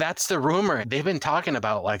 So that's the rumor. They've been talking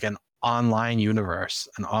about like an online universe,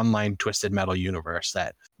 an online Twisted Metal universe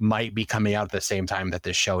that might be coming out at the same time that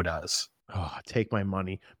this show does. Oh, take my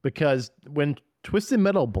money. Because when Twisted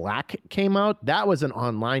Metal Black came out, that was an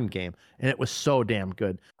online game, and it was so damn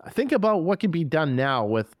good. Think about what can be done now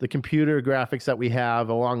with the computer graphics that we have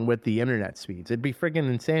along with the internet speeds. It'd be friggin'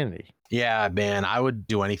 insanity. Yeah, man, I would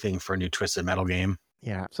do anything for a new Twisted Metal game.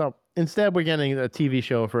 Yeah, so instead we're getting a TV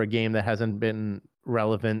show for a game that hasn't been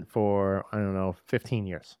relevant for, I don't know, 15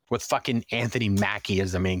 years. With fucking Anthony Mackie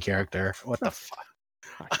as the main character. What the fuck?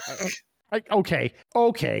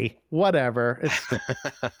 Okay, whatever. It's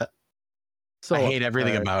so I hate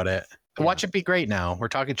everything about it. Yeah. Watch it be great now. We're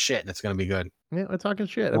talking shit and it's going to be good. Yeah, we're talking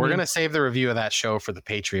shit. We're going to save the review of that show for the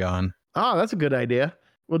Patreon. Oh, that's a good idea.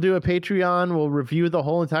 We'll do a Patreon. We'll review the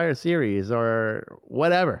whole entire series or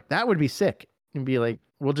whatever. That would be sick. And be like,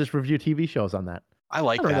 we'll just review TV shows on that. I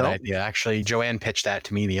like that idea. Actually, Joanne pitched that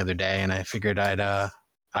to me the other day and I figured I'd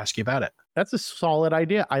ask you about it. That's a solid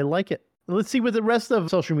idea. I like it. Let's see what the rest of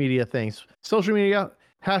social media thinks. Social media,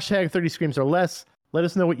 hashtag 30 screams or less. Let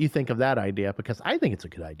us know what you think of that idea, because I think it's a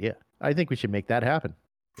good idea. I think we should make that happen.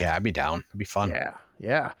 Yeah, I'd be down. It'd be fun.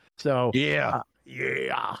 Yeah. So, Yeah.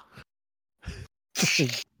 yeah.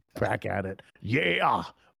 Crack at it. Yeah.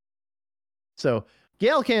 So,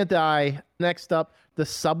 Gail can't die. Next up, the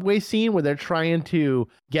subway scene where they're trying to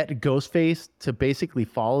get Ghostface to basically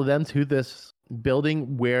follow them to this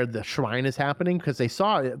building where the shrine is happening, because they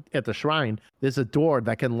saw it at the shrine. There's a door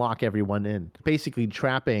that can lock everyone in, basically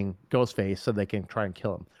trapping Ghostface so they can try and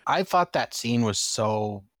kill him. I thought that scene was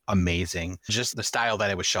so amazing. Just the style that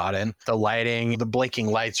it was shot in, the lighting, the blinking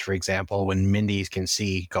lights, for example, when Mindy can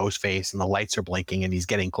see Ghostface and the lights are blinking and he's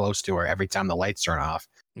getting close to her every time the lights turn off.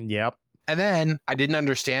 Yep. And then I didn't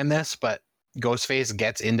understand this, but Ghostface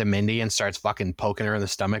gets into Mindy and starts fucking poking her in the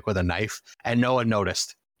stomach with a knife, and no one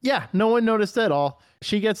noticed. Yeah, no one noticed at all.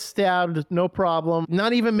 She gets stabbed, no problem.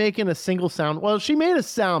 Not even making a single sound. Well, she made a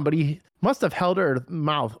sound, but he must have held her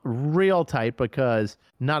mouth real tight, because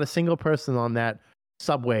not a single person on that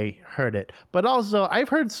subway heard it. But also, I've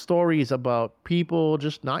heard stories about people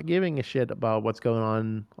just not giving a shit about what's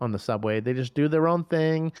going on the subway. They just do their own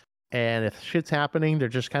thing. And if shit's happening, they're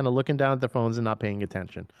just kind of looking down at their phones and not paying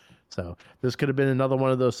attention. So this could have been another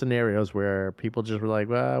one of those scenarios where people just were like,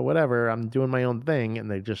 well, whatever, I'm doing my own thing. And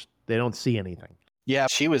they don't see anything. Yeah,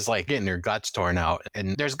 she was like getting her guts torn out,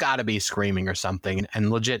 and there's got to be screaming or something. And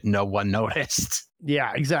legit, no one noticed.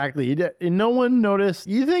 Yeah, exactly. And no one noticed.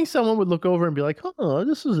 You think someone would look over and be like, oh,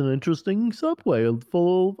 this is an interesting subway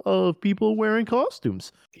full of people wearing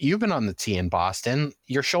costumes. You've been on the T in Boston.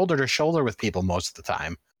 You're shoulder to shoulder with people most of the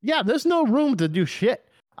time. Yeah, there's no room to do shit.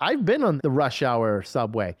 I've been on the rush hour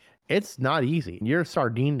subway. It's not easy. You're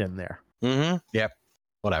sardined in there. Mm-hmm. Yep.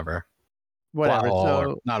 Whatever. Whatever.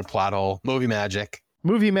 So, not a plot hole. Movie magic.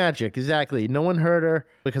 Movie magic. Exactly. No one heard her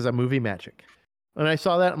because of movie magic. When I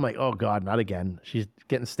saw that, I'm like, oh God, not again. She's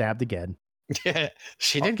getting stabbed again. Yeah,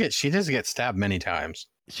 she does get stabbed many times.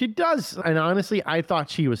 She does. And honestly, I thought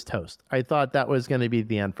she was toast. I thought that was going to be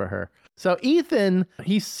the end for her. So Ethan,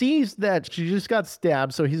 he sees that she just got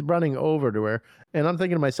stabbed, so he's running over to her. And I'm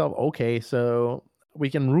thinking to myself, okay, so we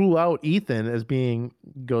can rule out Ethan as being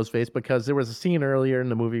Ghostface, because there was a scene earlier in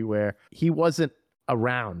the movie where he wasn't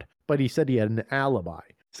around, but he said he had an alibi.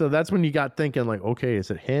 So that's when you got thinking like, okay,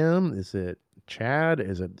 is it him? Is it Chad?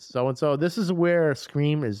 Is it so-and-so? This is where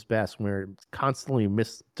Scream is best, where it's constantly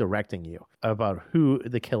misdirecting you about who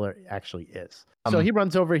the killer actually is. So he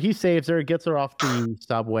runs over, he saves her, gets her off the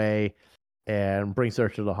subway, and brings her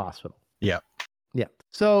to the hospital. Yeah. Yeah.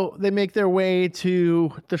 So they make their way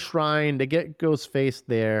to the shrine to get Ghostface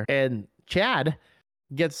there, and Chad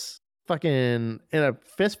gets fucking in a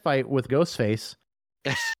fist fight with Ghostface.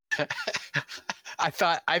 I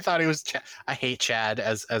thought it was I hate Chad,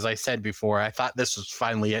 as I said before. I thought this was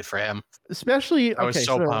finally it for him. Especially I was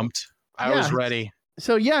so pumped. I was ready.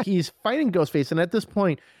 So yeah, he's fighting Ghostface, and at this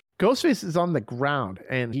point, Ghostface is on the ground,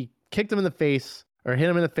 and he kicked him in the face, or hit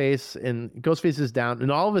him in the face, and Ghostface is down,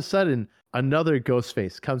 and all of a sudden, another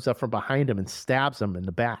Ghostface comes up from behind him and stabs him in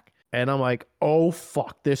the back. And I'm like, oh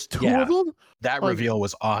fuck, there's two of them? That reveal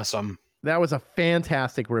was awesome. That was a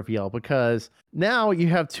fantastic reveal, because now you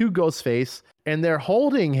have two Ghostface, and they're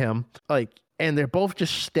holding him, and they're both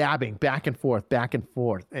just stabbing back and forth.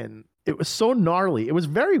 And it was so gnarly. It was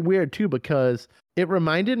very weird too, because it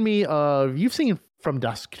reminded me of, you've seen From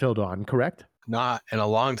Dusk Till Dawn, correct? Not in a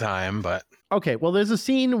long time, but okay. Well, there's a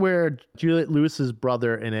scene where Juliette Lewis's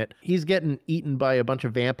brother in it, he's getting eaten by a bunch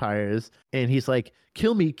of vampires, and he's like,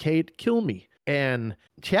 kill me, Kate, kill me. And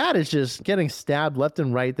Chad is just getting stabbed left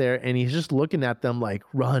and right there, and he's just looking at them like,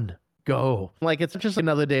 run, go. Like, it's just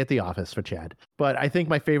another day at the office for Chad. But I think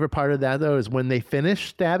my favorite part of that, though, is when they finished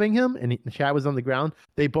stabbing him and Chad was on the ground,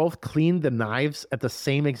 they both cleaned the knives at the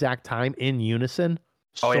same exact time in unison.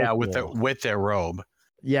 So yeah, cool. with their robe.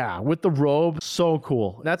 Yeah, with the robe. So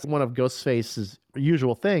cool. That's one of Ghostface's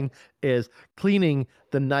usual thing, is cleaning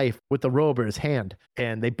the knife with the robe or his hand.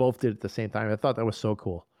 And they both did it at the same time. I thought that was so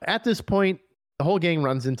cool. At this point, the whole gang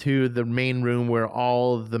runs into the main room where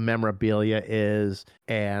all the memorabilia is,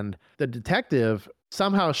 and the detective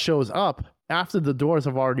somehow shows up after the doors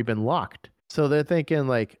have already been locked. So they're thinking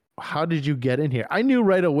like, how did you get in here? I knew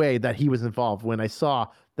right away that he was involved when I saw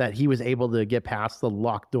that he was able to get past the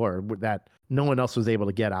locked door that no one else was able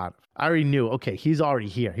to get out of. I already knew, okay, he's already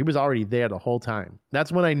here. He was already there the whole time.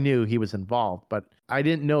 That's when I knew he was involved, but I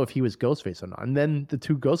didn't know if he was Ghostface or not. And then the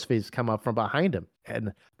two Ghostfaces come up from behind him.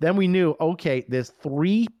 And then we knew, okay, there's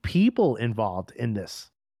 3 people involved in this,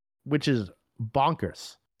 which is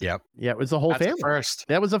bonkers. Yep. Yeah, it was the whole That's family. the first.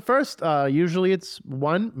 That was the first. Usually it's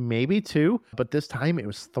one, maybe two, but this time it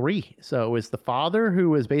was three. So it was the father who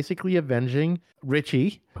was basically avenging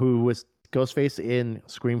Richie, who was Ghostface in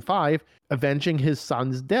Scream 5, avenging his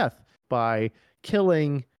son's death by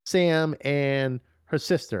killing Sam and her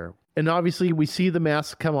sister. And obviously we see the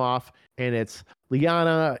mask come off, and it's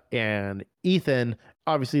Liana and Ethan.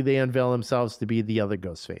 Obviously they unveil themselves to be the other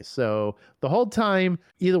Ghostface. So the whole time,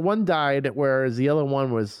 either one died, whereas the other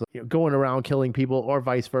one was going around killing people, or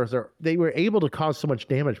vice versa. They were able to cause so much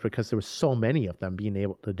damage because there was so many of them being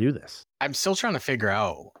able to do this. I'm still trying to figure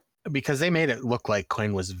out, because they made it look like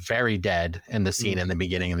Quinn was very dead in the scene in the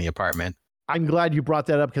beginning in the apartment. I'm glad you brought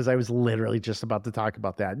that up, because I was literally just about to talk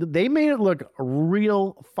about that. They made it look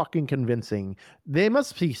real fucking convincing. They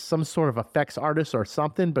must be some sort of effects artist or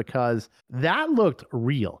something, because that looked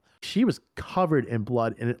real. She was covered in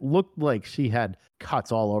blood, and it looked like she had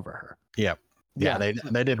cuts all over her. Yep. Yeah,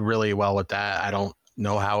 they did really well with that. I don't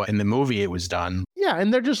know how in the movie it was done. Yeah,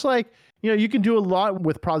 and they're just like, you can do a lot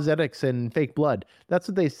with prosthetics and fake blood. That's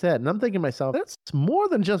what they said. And I'm thinking to myself, that's more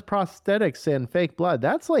than just prosthetics and fake blood.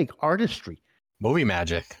 That's like artistry. Movie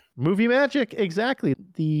magic. Movie magic, exactly.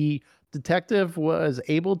 The detective was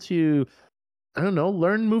able to, I don't know,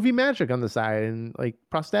 learn movie magic on the side, and like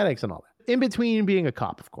prosthetics and all that. In between being a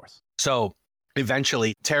cop, of course. So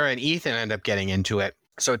eventually, Tara and Ethan end up getting into it.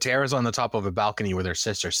 So Tara's on the top of a balcony with her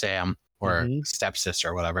sister, Sam, or stepsister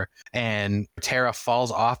or whatever. And Tara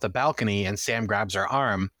falls off the balcony, and Sam grabs her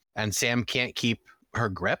arm, and Sam can't keep her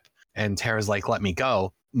grip. And Tara's like, let me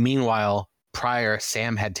go. Meanwhile, prior,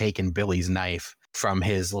 Sam had taken Billy's knife from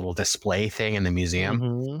his little display thing in the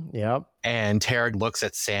museum. Yep. And Tara looks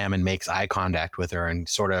at Sam and makes eye contact with her and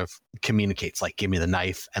sort of communicates like, give me the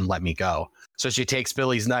knife and let me go. So she takes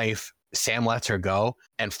Billy's knife. Sam lets her go,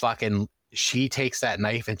 and fucking she takes that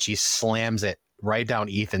knife and she slams it right down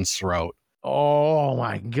Ethan's throat. Oh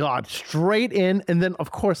my God. Straight in. And then,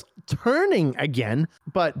 of course, turning again.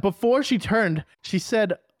 But before she turned, she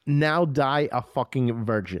said, now die a fucking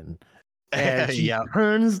virgin. And she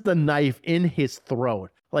turns the knife in his throat.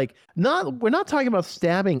 Like, we're not talking about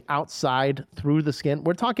stabbing outside through the skin.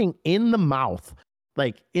 We're talking in the mouth,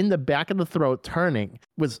 like in the back of the throat. Turning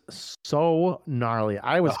was so gnarly.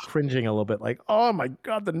 I was cringing a little bit, like, oh my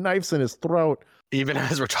God, the knife's in his throat. Even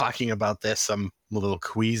as we're talking about this, I'm a little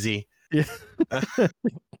queasy. Yeah.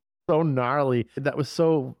 So gnarly. That was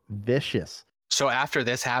so vicious. So after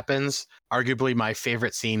this happens, arguably my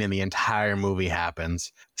favorite scene in the entire movie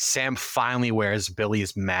happens. Sam finally wears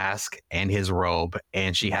Billy's mask and his robe,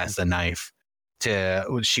 and she has the knife.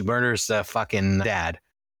 She murders the fucking dad.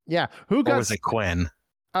 Yeah. Or was it Quinn?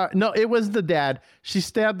 No, it was the dad. She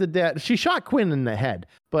stabbed the dad. She shot Quinn in the head,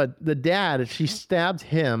 but the dad, she stabbed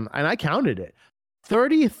him, and I counted it.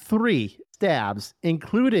 33 stabs,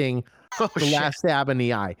 including the last stab in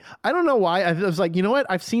the eye. I don't know why. I was like, you know what?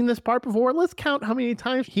 I've seen this part before. Let's count how many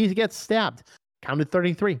times he gets stabbed. Counted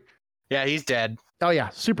 33. Yeah, he's dead. Oh, yeah.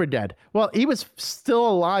 Super dead. Well, he was still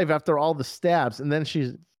alive after all the stabs, and then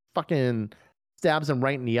she fucking stabs him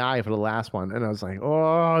right in the eye for the last one. And I was like,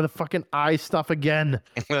 oh, the fucking eye stuff again.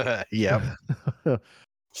 Yep.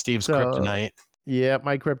 Steve's kryptonite. Yeah,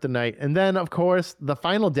 my kryptonite. And then, of course, the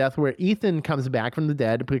final death where Ethan comes back from the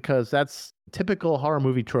dead, because that's typical horror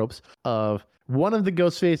movie tropes of one of the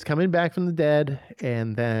Ghostface coming back from the dead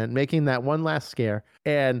and then making that one last scare,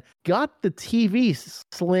 and got the TV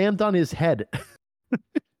slammed on his head.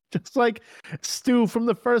 Just like Stu from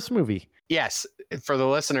the first movie. Yes, for the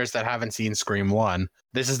listeners that haven't seen Scream 1,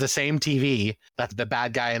 this is the same TV that the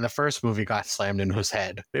bad guy in the first movie got slammed in his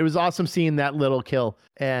head. It was awesome seeing that little kill,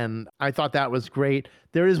 and I thought that was great.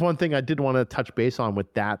 There is one thing I did want to touch base on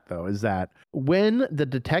with that, though, is that when the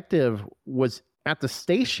detective was at the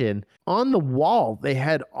station, on the wall, they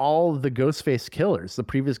had all the Ghostface killers, the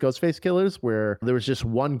previous Ghostface killers, where there was just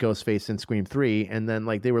one Ghostface in Scream 3, and then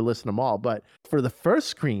like they were listing them all. But for the first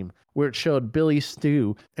Scream, where it showed Billy,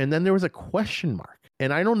 Stu, and then there was a question mark.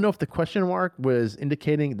 And I don't know if the question mark was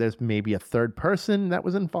indicating there's maybe a third person that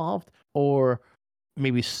was involved, or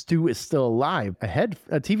maybe Stu is still alive. A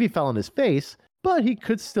TV fell on his face, but he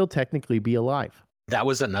could still technically be alive. That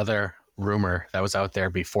was another rumor that was out there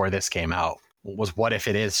before this came out. Was what if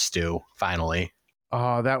it is Stu, finally?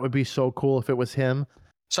 Oh, that would be so cool if it was him.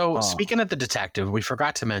 So speaking of the detective, we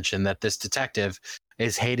forgot to mention that this detective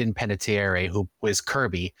is Hayden Panettiere, who was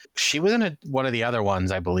Kirby. She was in one of the other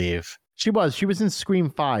ones, I believe. She was in Scream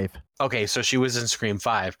 5. Okay, so she was in Scream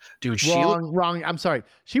 5. Dude, wrong. I'm sorry.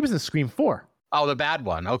 She was in Scream 4. Oh, the bad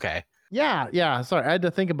one. Okay. Yeah. Sorry, I had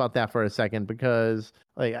to think about that for a second, because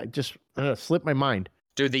like I just slipped my mind.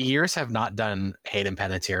 Dude, the years have not done Hayden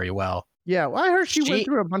Panettiere well. Yeah, well, I heard she went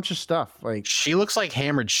through a bunch of stuff. Like, she looks like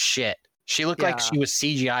hammered shit. She looked like she was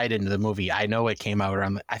CGI'd into the movie. I know it came out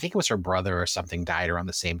around, I think it was her brother or something died around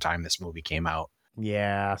the same time this movie came out.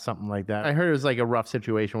 yeah, something like that. I heard it was like a rough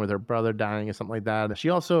situation with her brother dying or something like that. She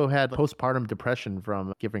also had postpartum depression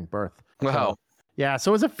from giving birth. Wow. So, yeah,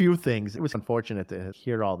 so it was a few things. It was unfortunate to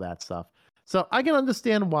hear all that stuff. So I can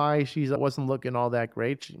understand why she wasn't looking all that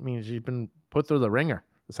great. I mean, she's been put through the ringer,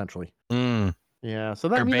 essentially. Yeah, so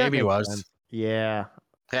that her baby that was. sense. Yeah.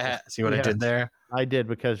 See what I did there? I did,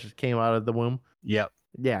 because she came out of the womb. Yep.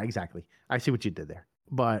 Yeah, exactly. I see what you did there.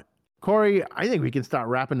 But Corey, I think we can start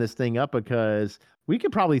wrapping this thing up, because we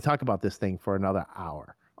could probably talk about this thing for another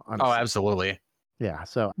hour. Honestly. Oh, absolutely. Yeah,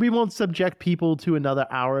 so we won't subject people to another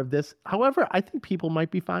hour of this. However, I think people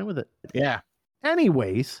might be fine with it. Yeah.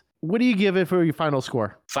 Anyways, what do you give it for your final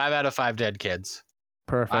score? 5 out of 5 dead kids.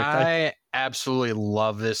 Perfect. I absolutely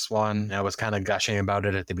love this one. I was kind of gushing about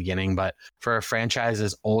it at the beginning, but for a franchise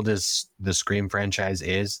as old as the Scream franchise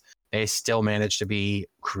is, they still manage to be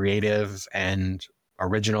creative and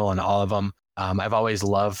original in all of them. I've always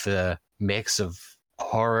loved the mix of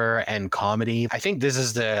horror and comedy. I think this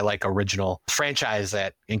is the original franchise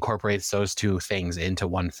that incorporates those two things into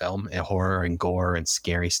one film, horror and gore and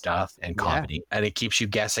scary stuff and comedy. And it keeps you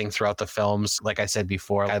guessing throughout the films. Like I said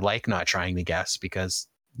before, I like not trying to guess, because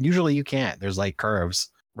usually you can't. There's curves.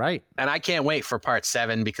 Right. And I can't wait for part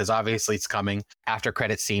 7, because obviously it's coming. After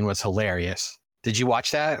credit scene was hilarious. Did you watch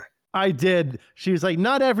that? I did. She was like,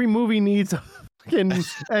 not every movie needs a fucking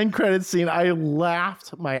end credit scene. I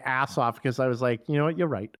laughed my ass off, because I was like, you know what? You're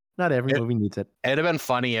right. Not every movie needs it. It'd have been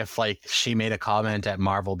funny if she made a comment at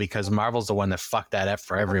Marvel, because Marvel's the one that fucked that up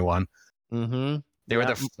for everyone. Mm-hmm. They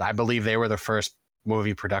were I believe they were the first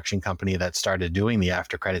movie production company that started doing the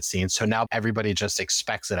after credit scenes. So now everybody just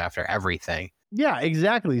expects it after everything. Yeah,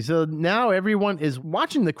 exactly. So now everyone is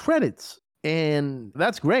watching the credits. And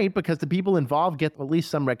that's great, because the people involved get at least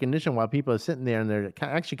some recognition, while people are sitting there and they're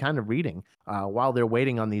actually kind of reading while they're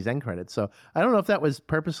waiting on these end credits. So I don't know if that was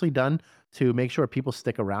purposely done to make sure people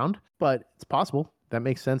stick around, but it's possible. That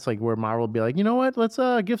makes sense. Where Marvel would be like, you know what? Let's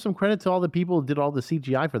give some credit to all the people who did all the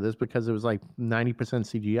CGI for this, because it was 90%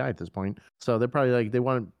 CGI at this point. So they're probably they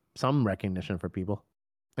wanted some recognition for people.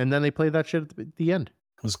 And then they play that shit at the end.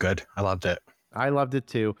 It was good. I loved it. I loved it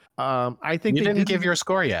too. I think you didn't give your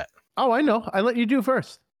score yet. Oh, I know. I let you do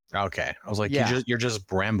first. Okay. I was like, yeah. you're just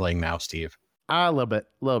rambling now, Steve. A little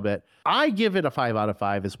bit. I give it a 5 out of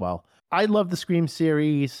 5 as well. I love the Scream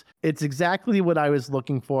series. It's exactly what I was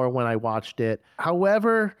looking for when I watched it.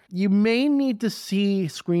 However, you may need to see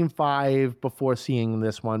Scream 5 before seeing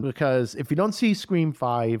this one, because if you don't see Scream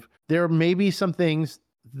 5, there may be some things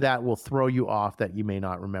that will throw you off that you may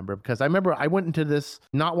not remember. Because I remember I went into this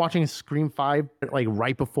not watching Scream 5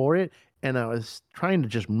 right before it, and I was trying to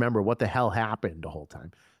just remember what the hell happened the whole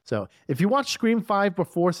time. So if you watch Scream 5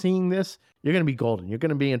 before seeing this, you're going to be golden. You're going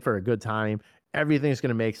to be in for a good time. Everything's going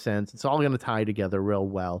to make sense. It's all going to tie together real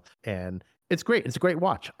well. And it's great. It's a great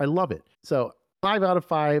watch. I love it. So 5 out of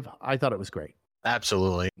 5. I thought it was great.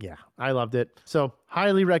 Absolutely. Yeah, I loved it. So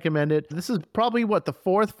highly recommend it. This is probably the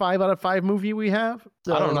 4th 5 out of 5 movie we have.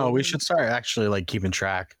 So, I don't know. We should start actually keeping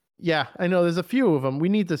track. Yeah, I know there's a few of them. We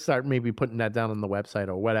need to start maybe putting that down on the website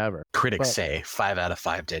or whatever. Critics say 5 out of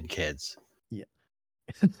 5 dead kids. Yeah.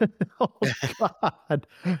 Oh, God.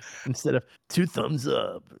 Instead of 2 thumbs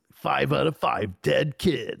up, 5 out of 5 dead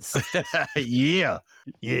kids. Yeah.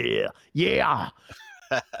 Yeah. Yeah.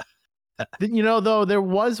 Though, there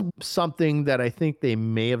was something that I think they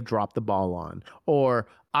may have dropped the ball on, or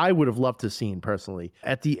I would have loved to have seen personally.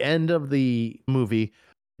 At the end of the movie,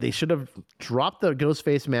 they should have dropped the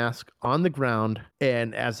Ghostface mask on the ground,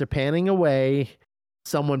 and as they're panning away,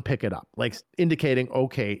 someone pick it up, indicating,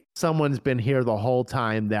 okay, someone's been here the whole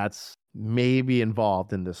time that's maybe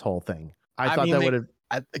involved in this whole thing. I thought that would have...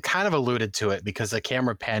 I kind of alluded to it, because the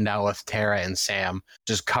camera panned out with Tara and Sam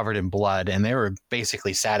just covered in blood, and they were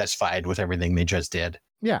basically satisfied with everything they just did.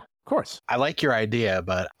 Yeah, of course. I like your idea,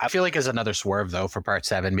 but I feel like it's another swerve, though, for part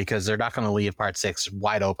 7, because they're not going to leave part 6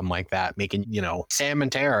 wide open like that, making, Sam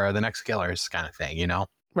and Tara are the next killers kind of thing,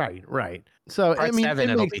 Right. So, part 7,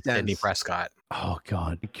 it'll be sense. Sidney Prescott. Oh,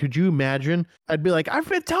 God. Could you imagine? I'd be like, I've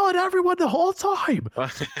been telling everyone the whole time.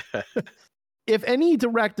 If any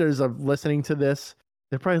directors are listening to this,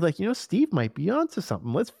 they're probably like, Steve might be onto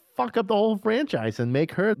something. Let's fuck up the whole franchise and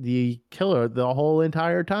make her the killer the whole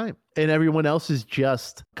entire time. And everyone else is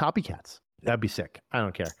just copycats. That'd be sick. I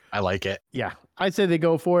don't care. I like it. Yeah. I'd say they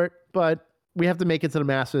go for it, but we have to make it to the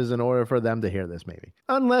masses in order for them to hear this, maybe.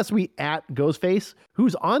 Unless we at Ghostface,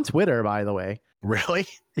 who's on Twitter, by the way. Really?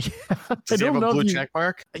 Yeah, Does he have a blue check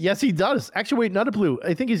mark? Yes, he does. Actually, wait, not a blue.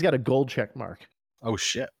 I think he's got a gold check mark. Oh,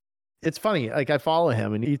 shit. It's funny. Like, I follow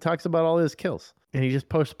him and he talks about all his kills. And he just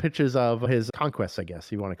posts pictures of his conquests, I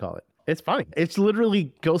guess you want to call it. It's funny. It's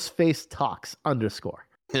literally Ghostface Talks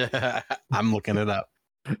 _ I'm looking it up.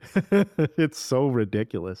 It's so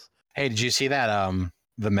ridiculous. Hey, did you see that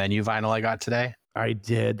the menu vinyl I got today? I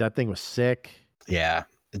did. That thing was sick. Yeah,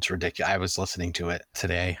 it's ridiculous. I was listening to it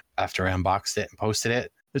today after I unboxed it and posted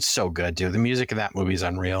it. It's so good, dude. The music in that movie is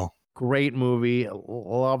unreal. Great movie.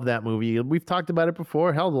 Love that movie. We've talked about it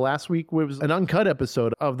before. Hell, the last week was an uncut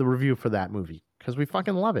episode of the review for that movie because we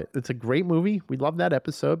fucking love it. It's a great movie. We love that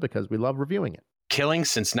episode because we love reviewing it. Killing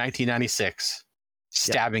since 1996.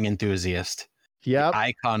 Stabbing enthusiast. Yep. The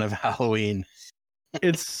icon of Halloween.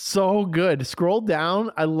 It's so good. Scroll down.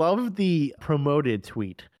 I love the promoted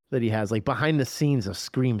tweet that he has, like behind the scenes of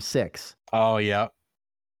Scream 6. Oh, yeah.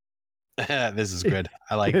 This is good.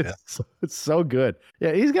 I like this. It's so good.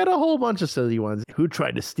 Yeah, he's got a whole bunch of silly ones. Who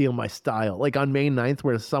tried to steal my style? Like on May 9th,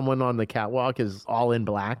 where someone on the catwalk is all in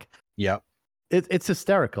black. Yep. It's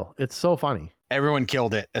hysterical. It's so funny. Everyone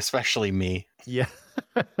killed it, especially me. Yeah.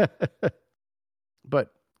 But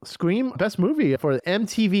Scream, best movie for the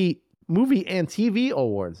MTV Movie and TV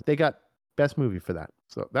Awards. They got best movie for that.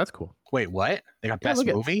 So that's cool. Wait, what? They got best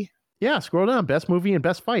movie? Yeah, scroll down. Best movie and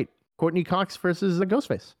best fight. Courtney Cox versus the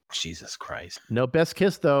Ghostface. Jesus Christ. No best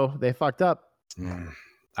kiss, though. They fucked up.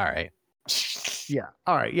 All right. Yeah.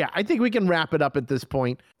 All right. Yeah. I think we can wrap it up at this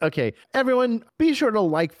point. Okay. Everyone, be sure to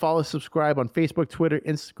like, follow, subscribe on Facebook, Twitter,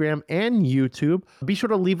 Instagram, and YouTube. Be sure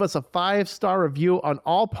to leave us a 5-star review on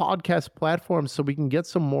all podcast platforms so we can get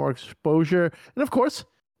some more exposure. And of course,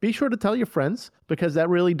 be sure to tell your friends because that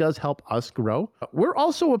really does help us grow. We're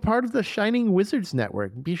also a part of the Shining Wizards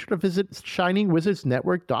Network. Be sure to visit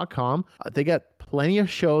shiningwizardsnetwork.com. They got plenty of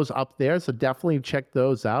shows up there, so definitely check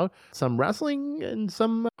those out. Some wrestling and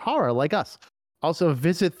some horror like us. Also,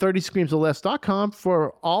 visit 30screamsorless.com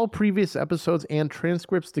for all previous episodes and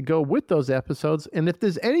transcripts to go with those episodes. And if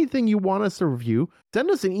there's anything you want us to review, send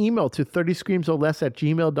us an email to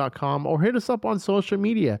 30screamsorless@gmail.com or hit us up on social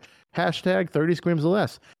media,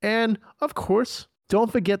 #30screamsorless. And of course,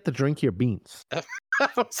 don't forget to drink your beans. I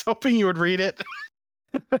was hoping you would read it.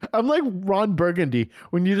 I'm like Ron Burgundy.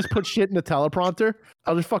 When you just put shit in the teleprompter,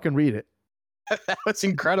 I'll just fucking read it. That was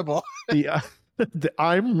incredible.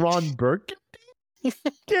 I'm Ron Burgundy?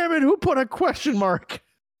 Damn it, who put a question mark?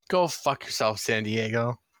 Go fuck yourself, San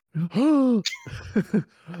Diego. Ron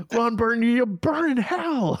Burgundy, you burn in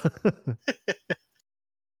hell.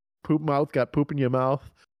 Poop mouth got poop in your mouth.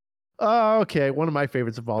 Okay, one of my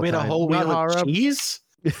favorites of all time. Wait, a whole wheel of cheese?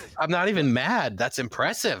 I'm not even mad. That's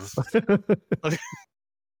impressive.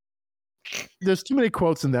 There's too many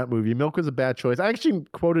quotes in that movie. Milk was a bad choice. I actually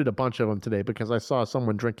quoted a bunch of them today because I saw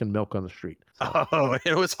someone drinking milk on the street. So. Oh,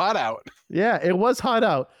 it was hot out. Yeah, it was hot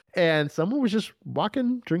out. And someone was just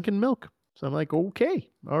walking, drinking milk. So I'm like, okay,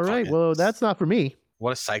 all right. Well, that's not for me.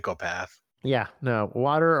 What a psychopath. Yeah, no,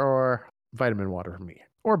 water or vitamin water for me.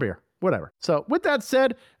 Or beer, whatever. So with that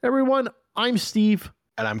said, everyone, I'm Steve.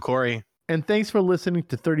 And I'm Corey. And thanks for listening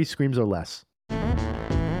to 30 Screams or Less.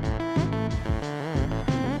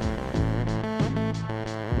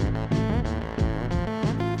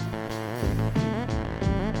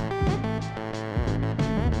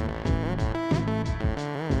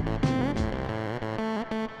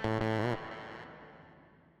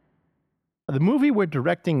 The movie we're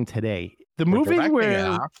directing today,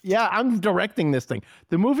 yeah, I'm directing this thing.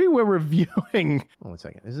 The movie we're reviewing, one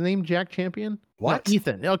second, is his name Jack Champion? What? No,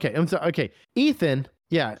 Ethan. Okay, I'm sorry. Okay, Ethan,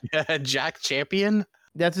 yeah. Jack Champion?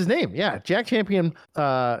 That's his name, yeah. Jack Champion,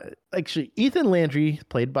 actually, Ethan Landry,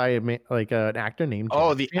 played by an actor named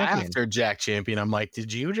Jack the Champion. actor Jack Champion. I'm like,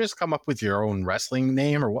 did you just come up with your own wrestling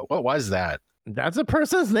name or what was that? That's a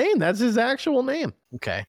person's name. That's his actual name. Okay.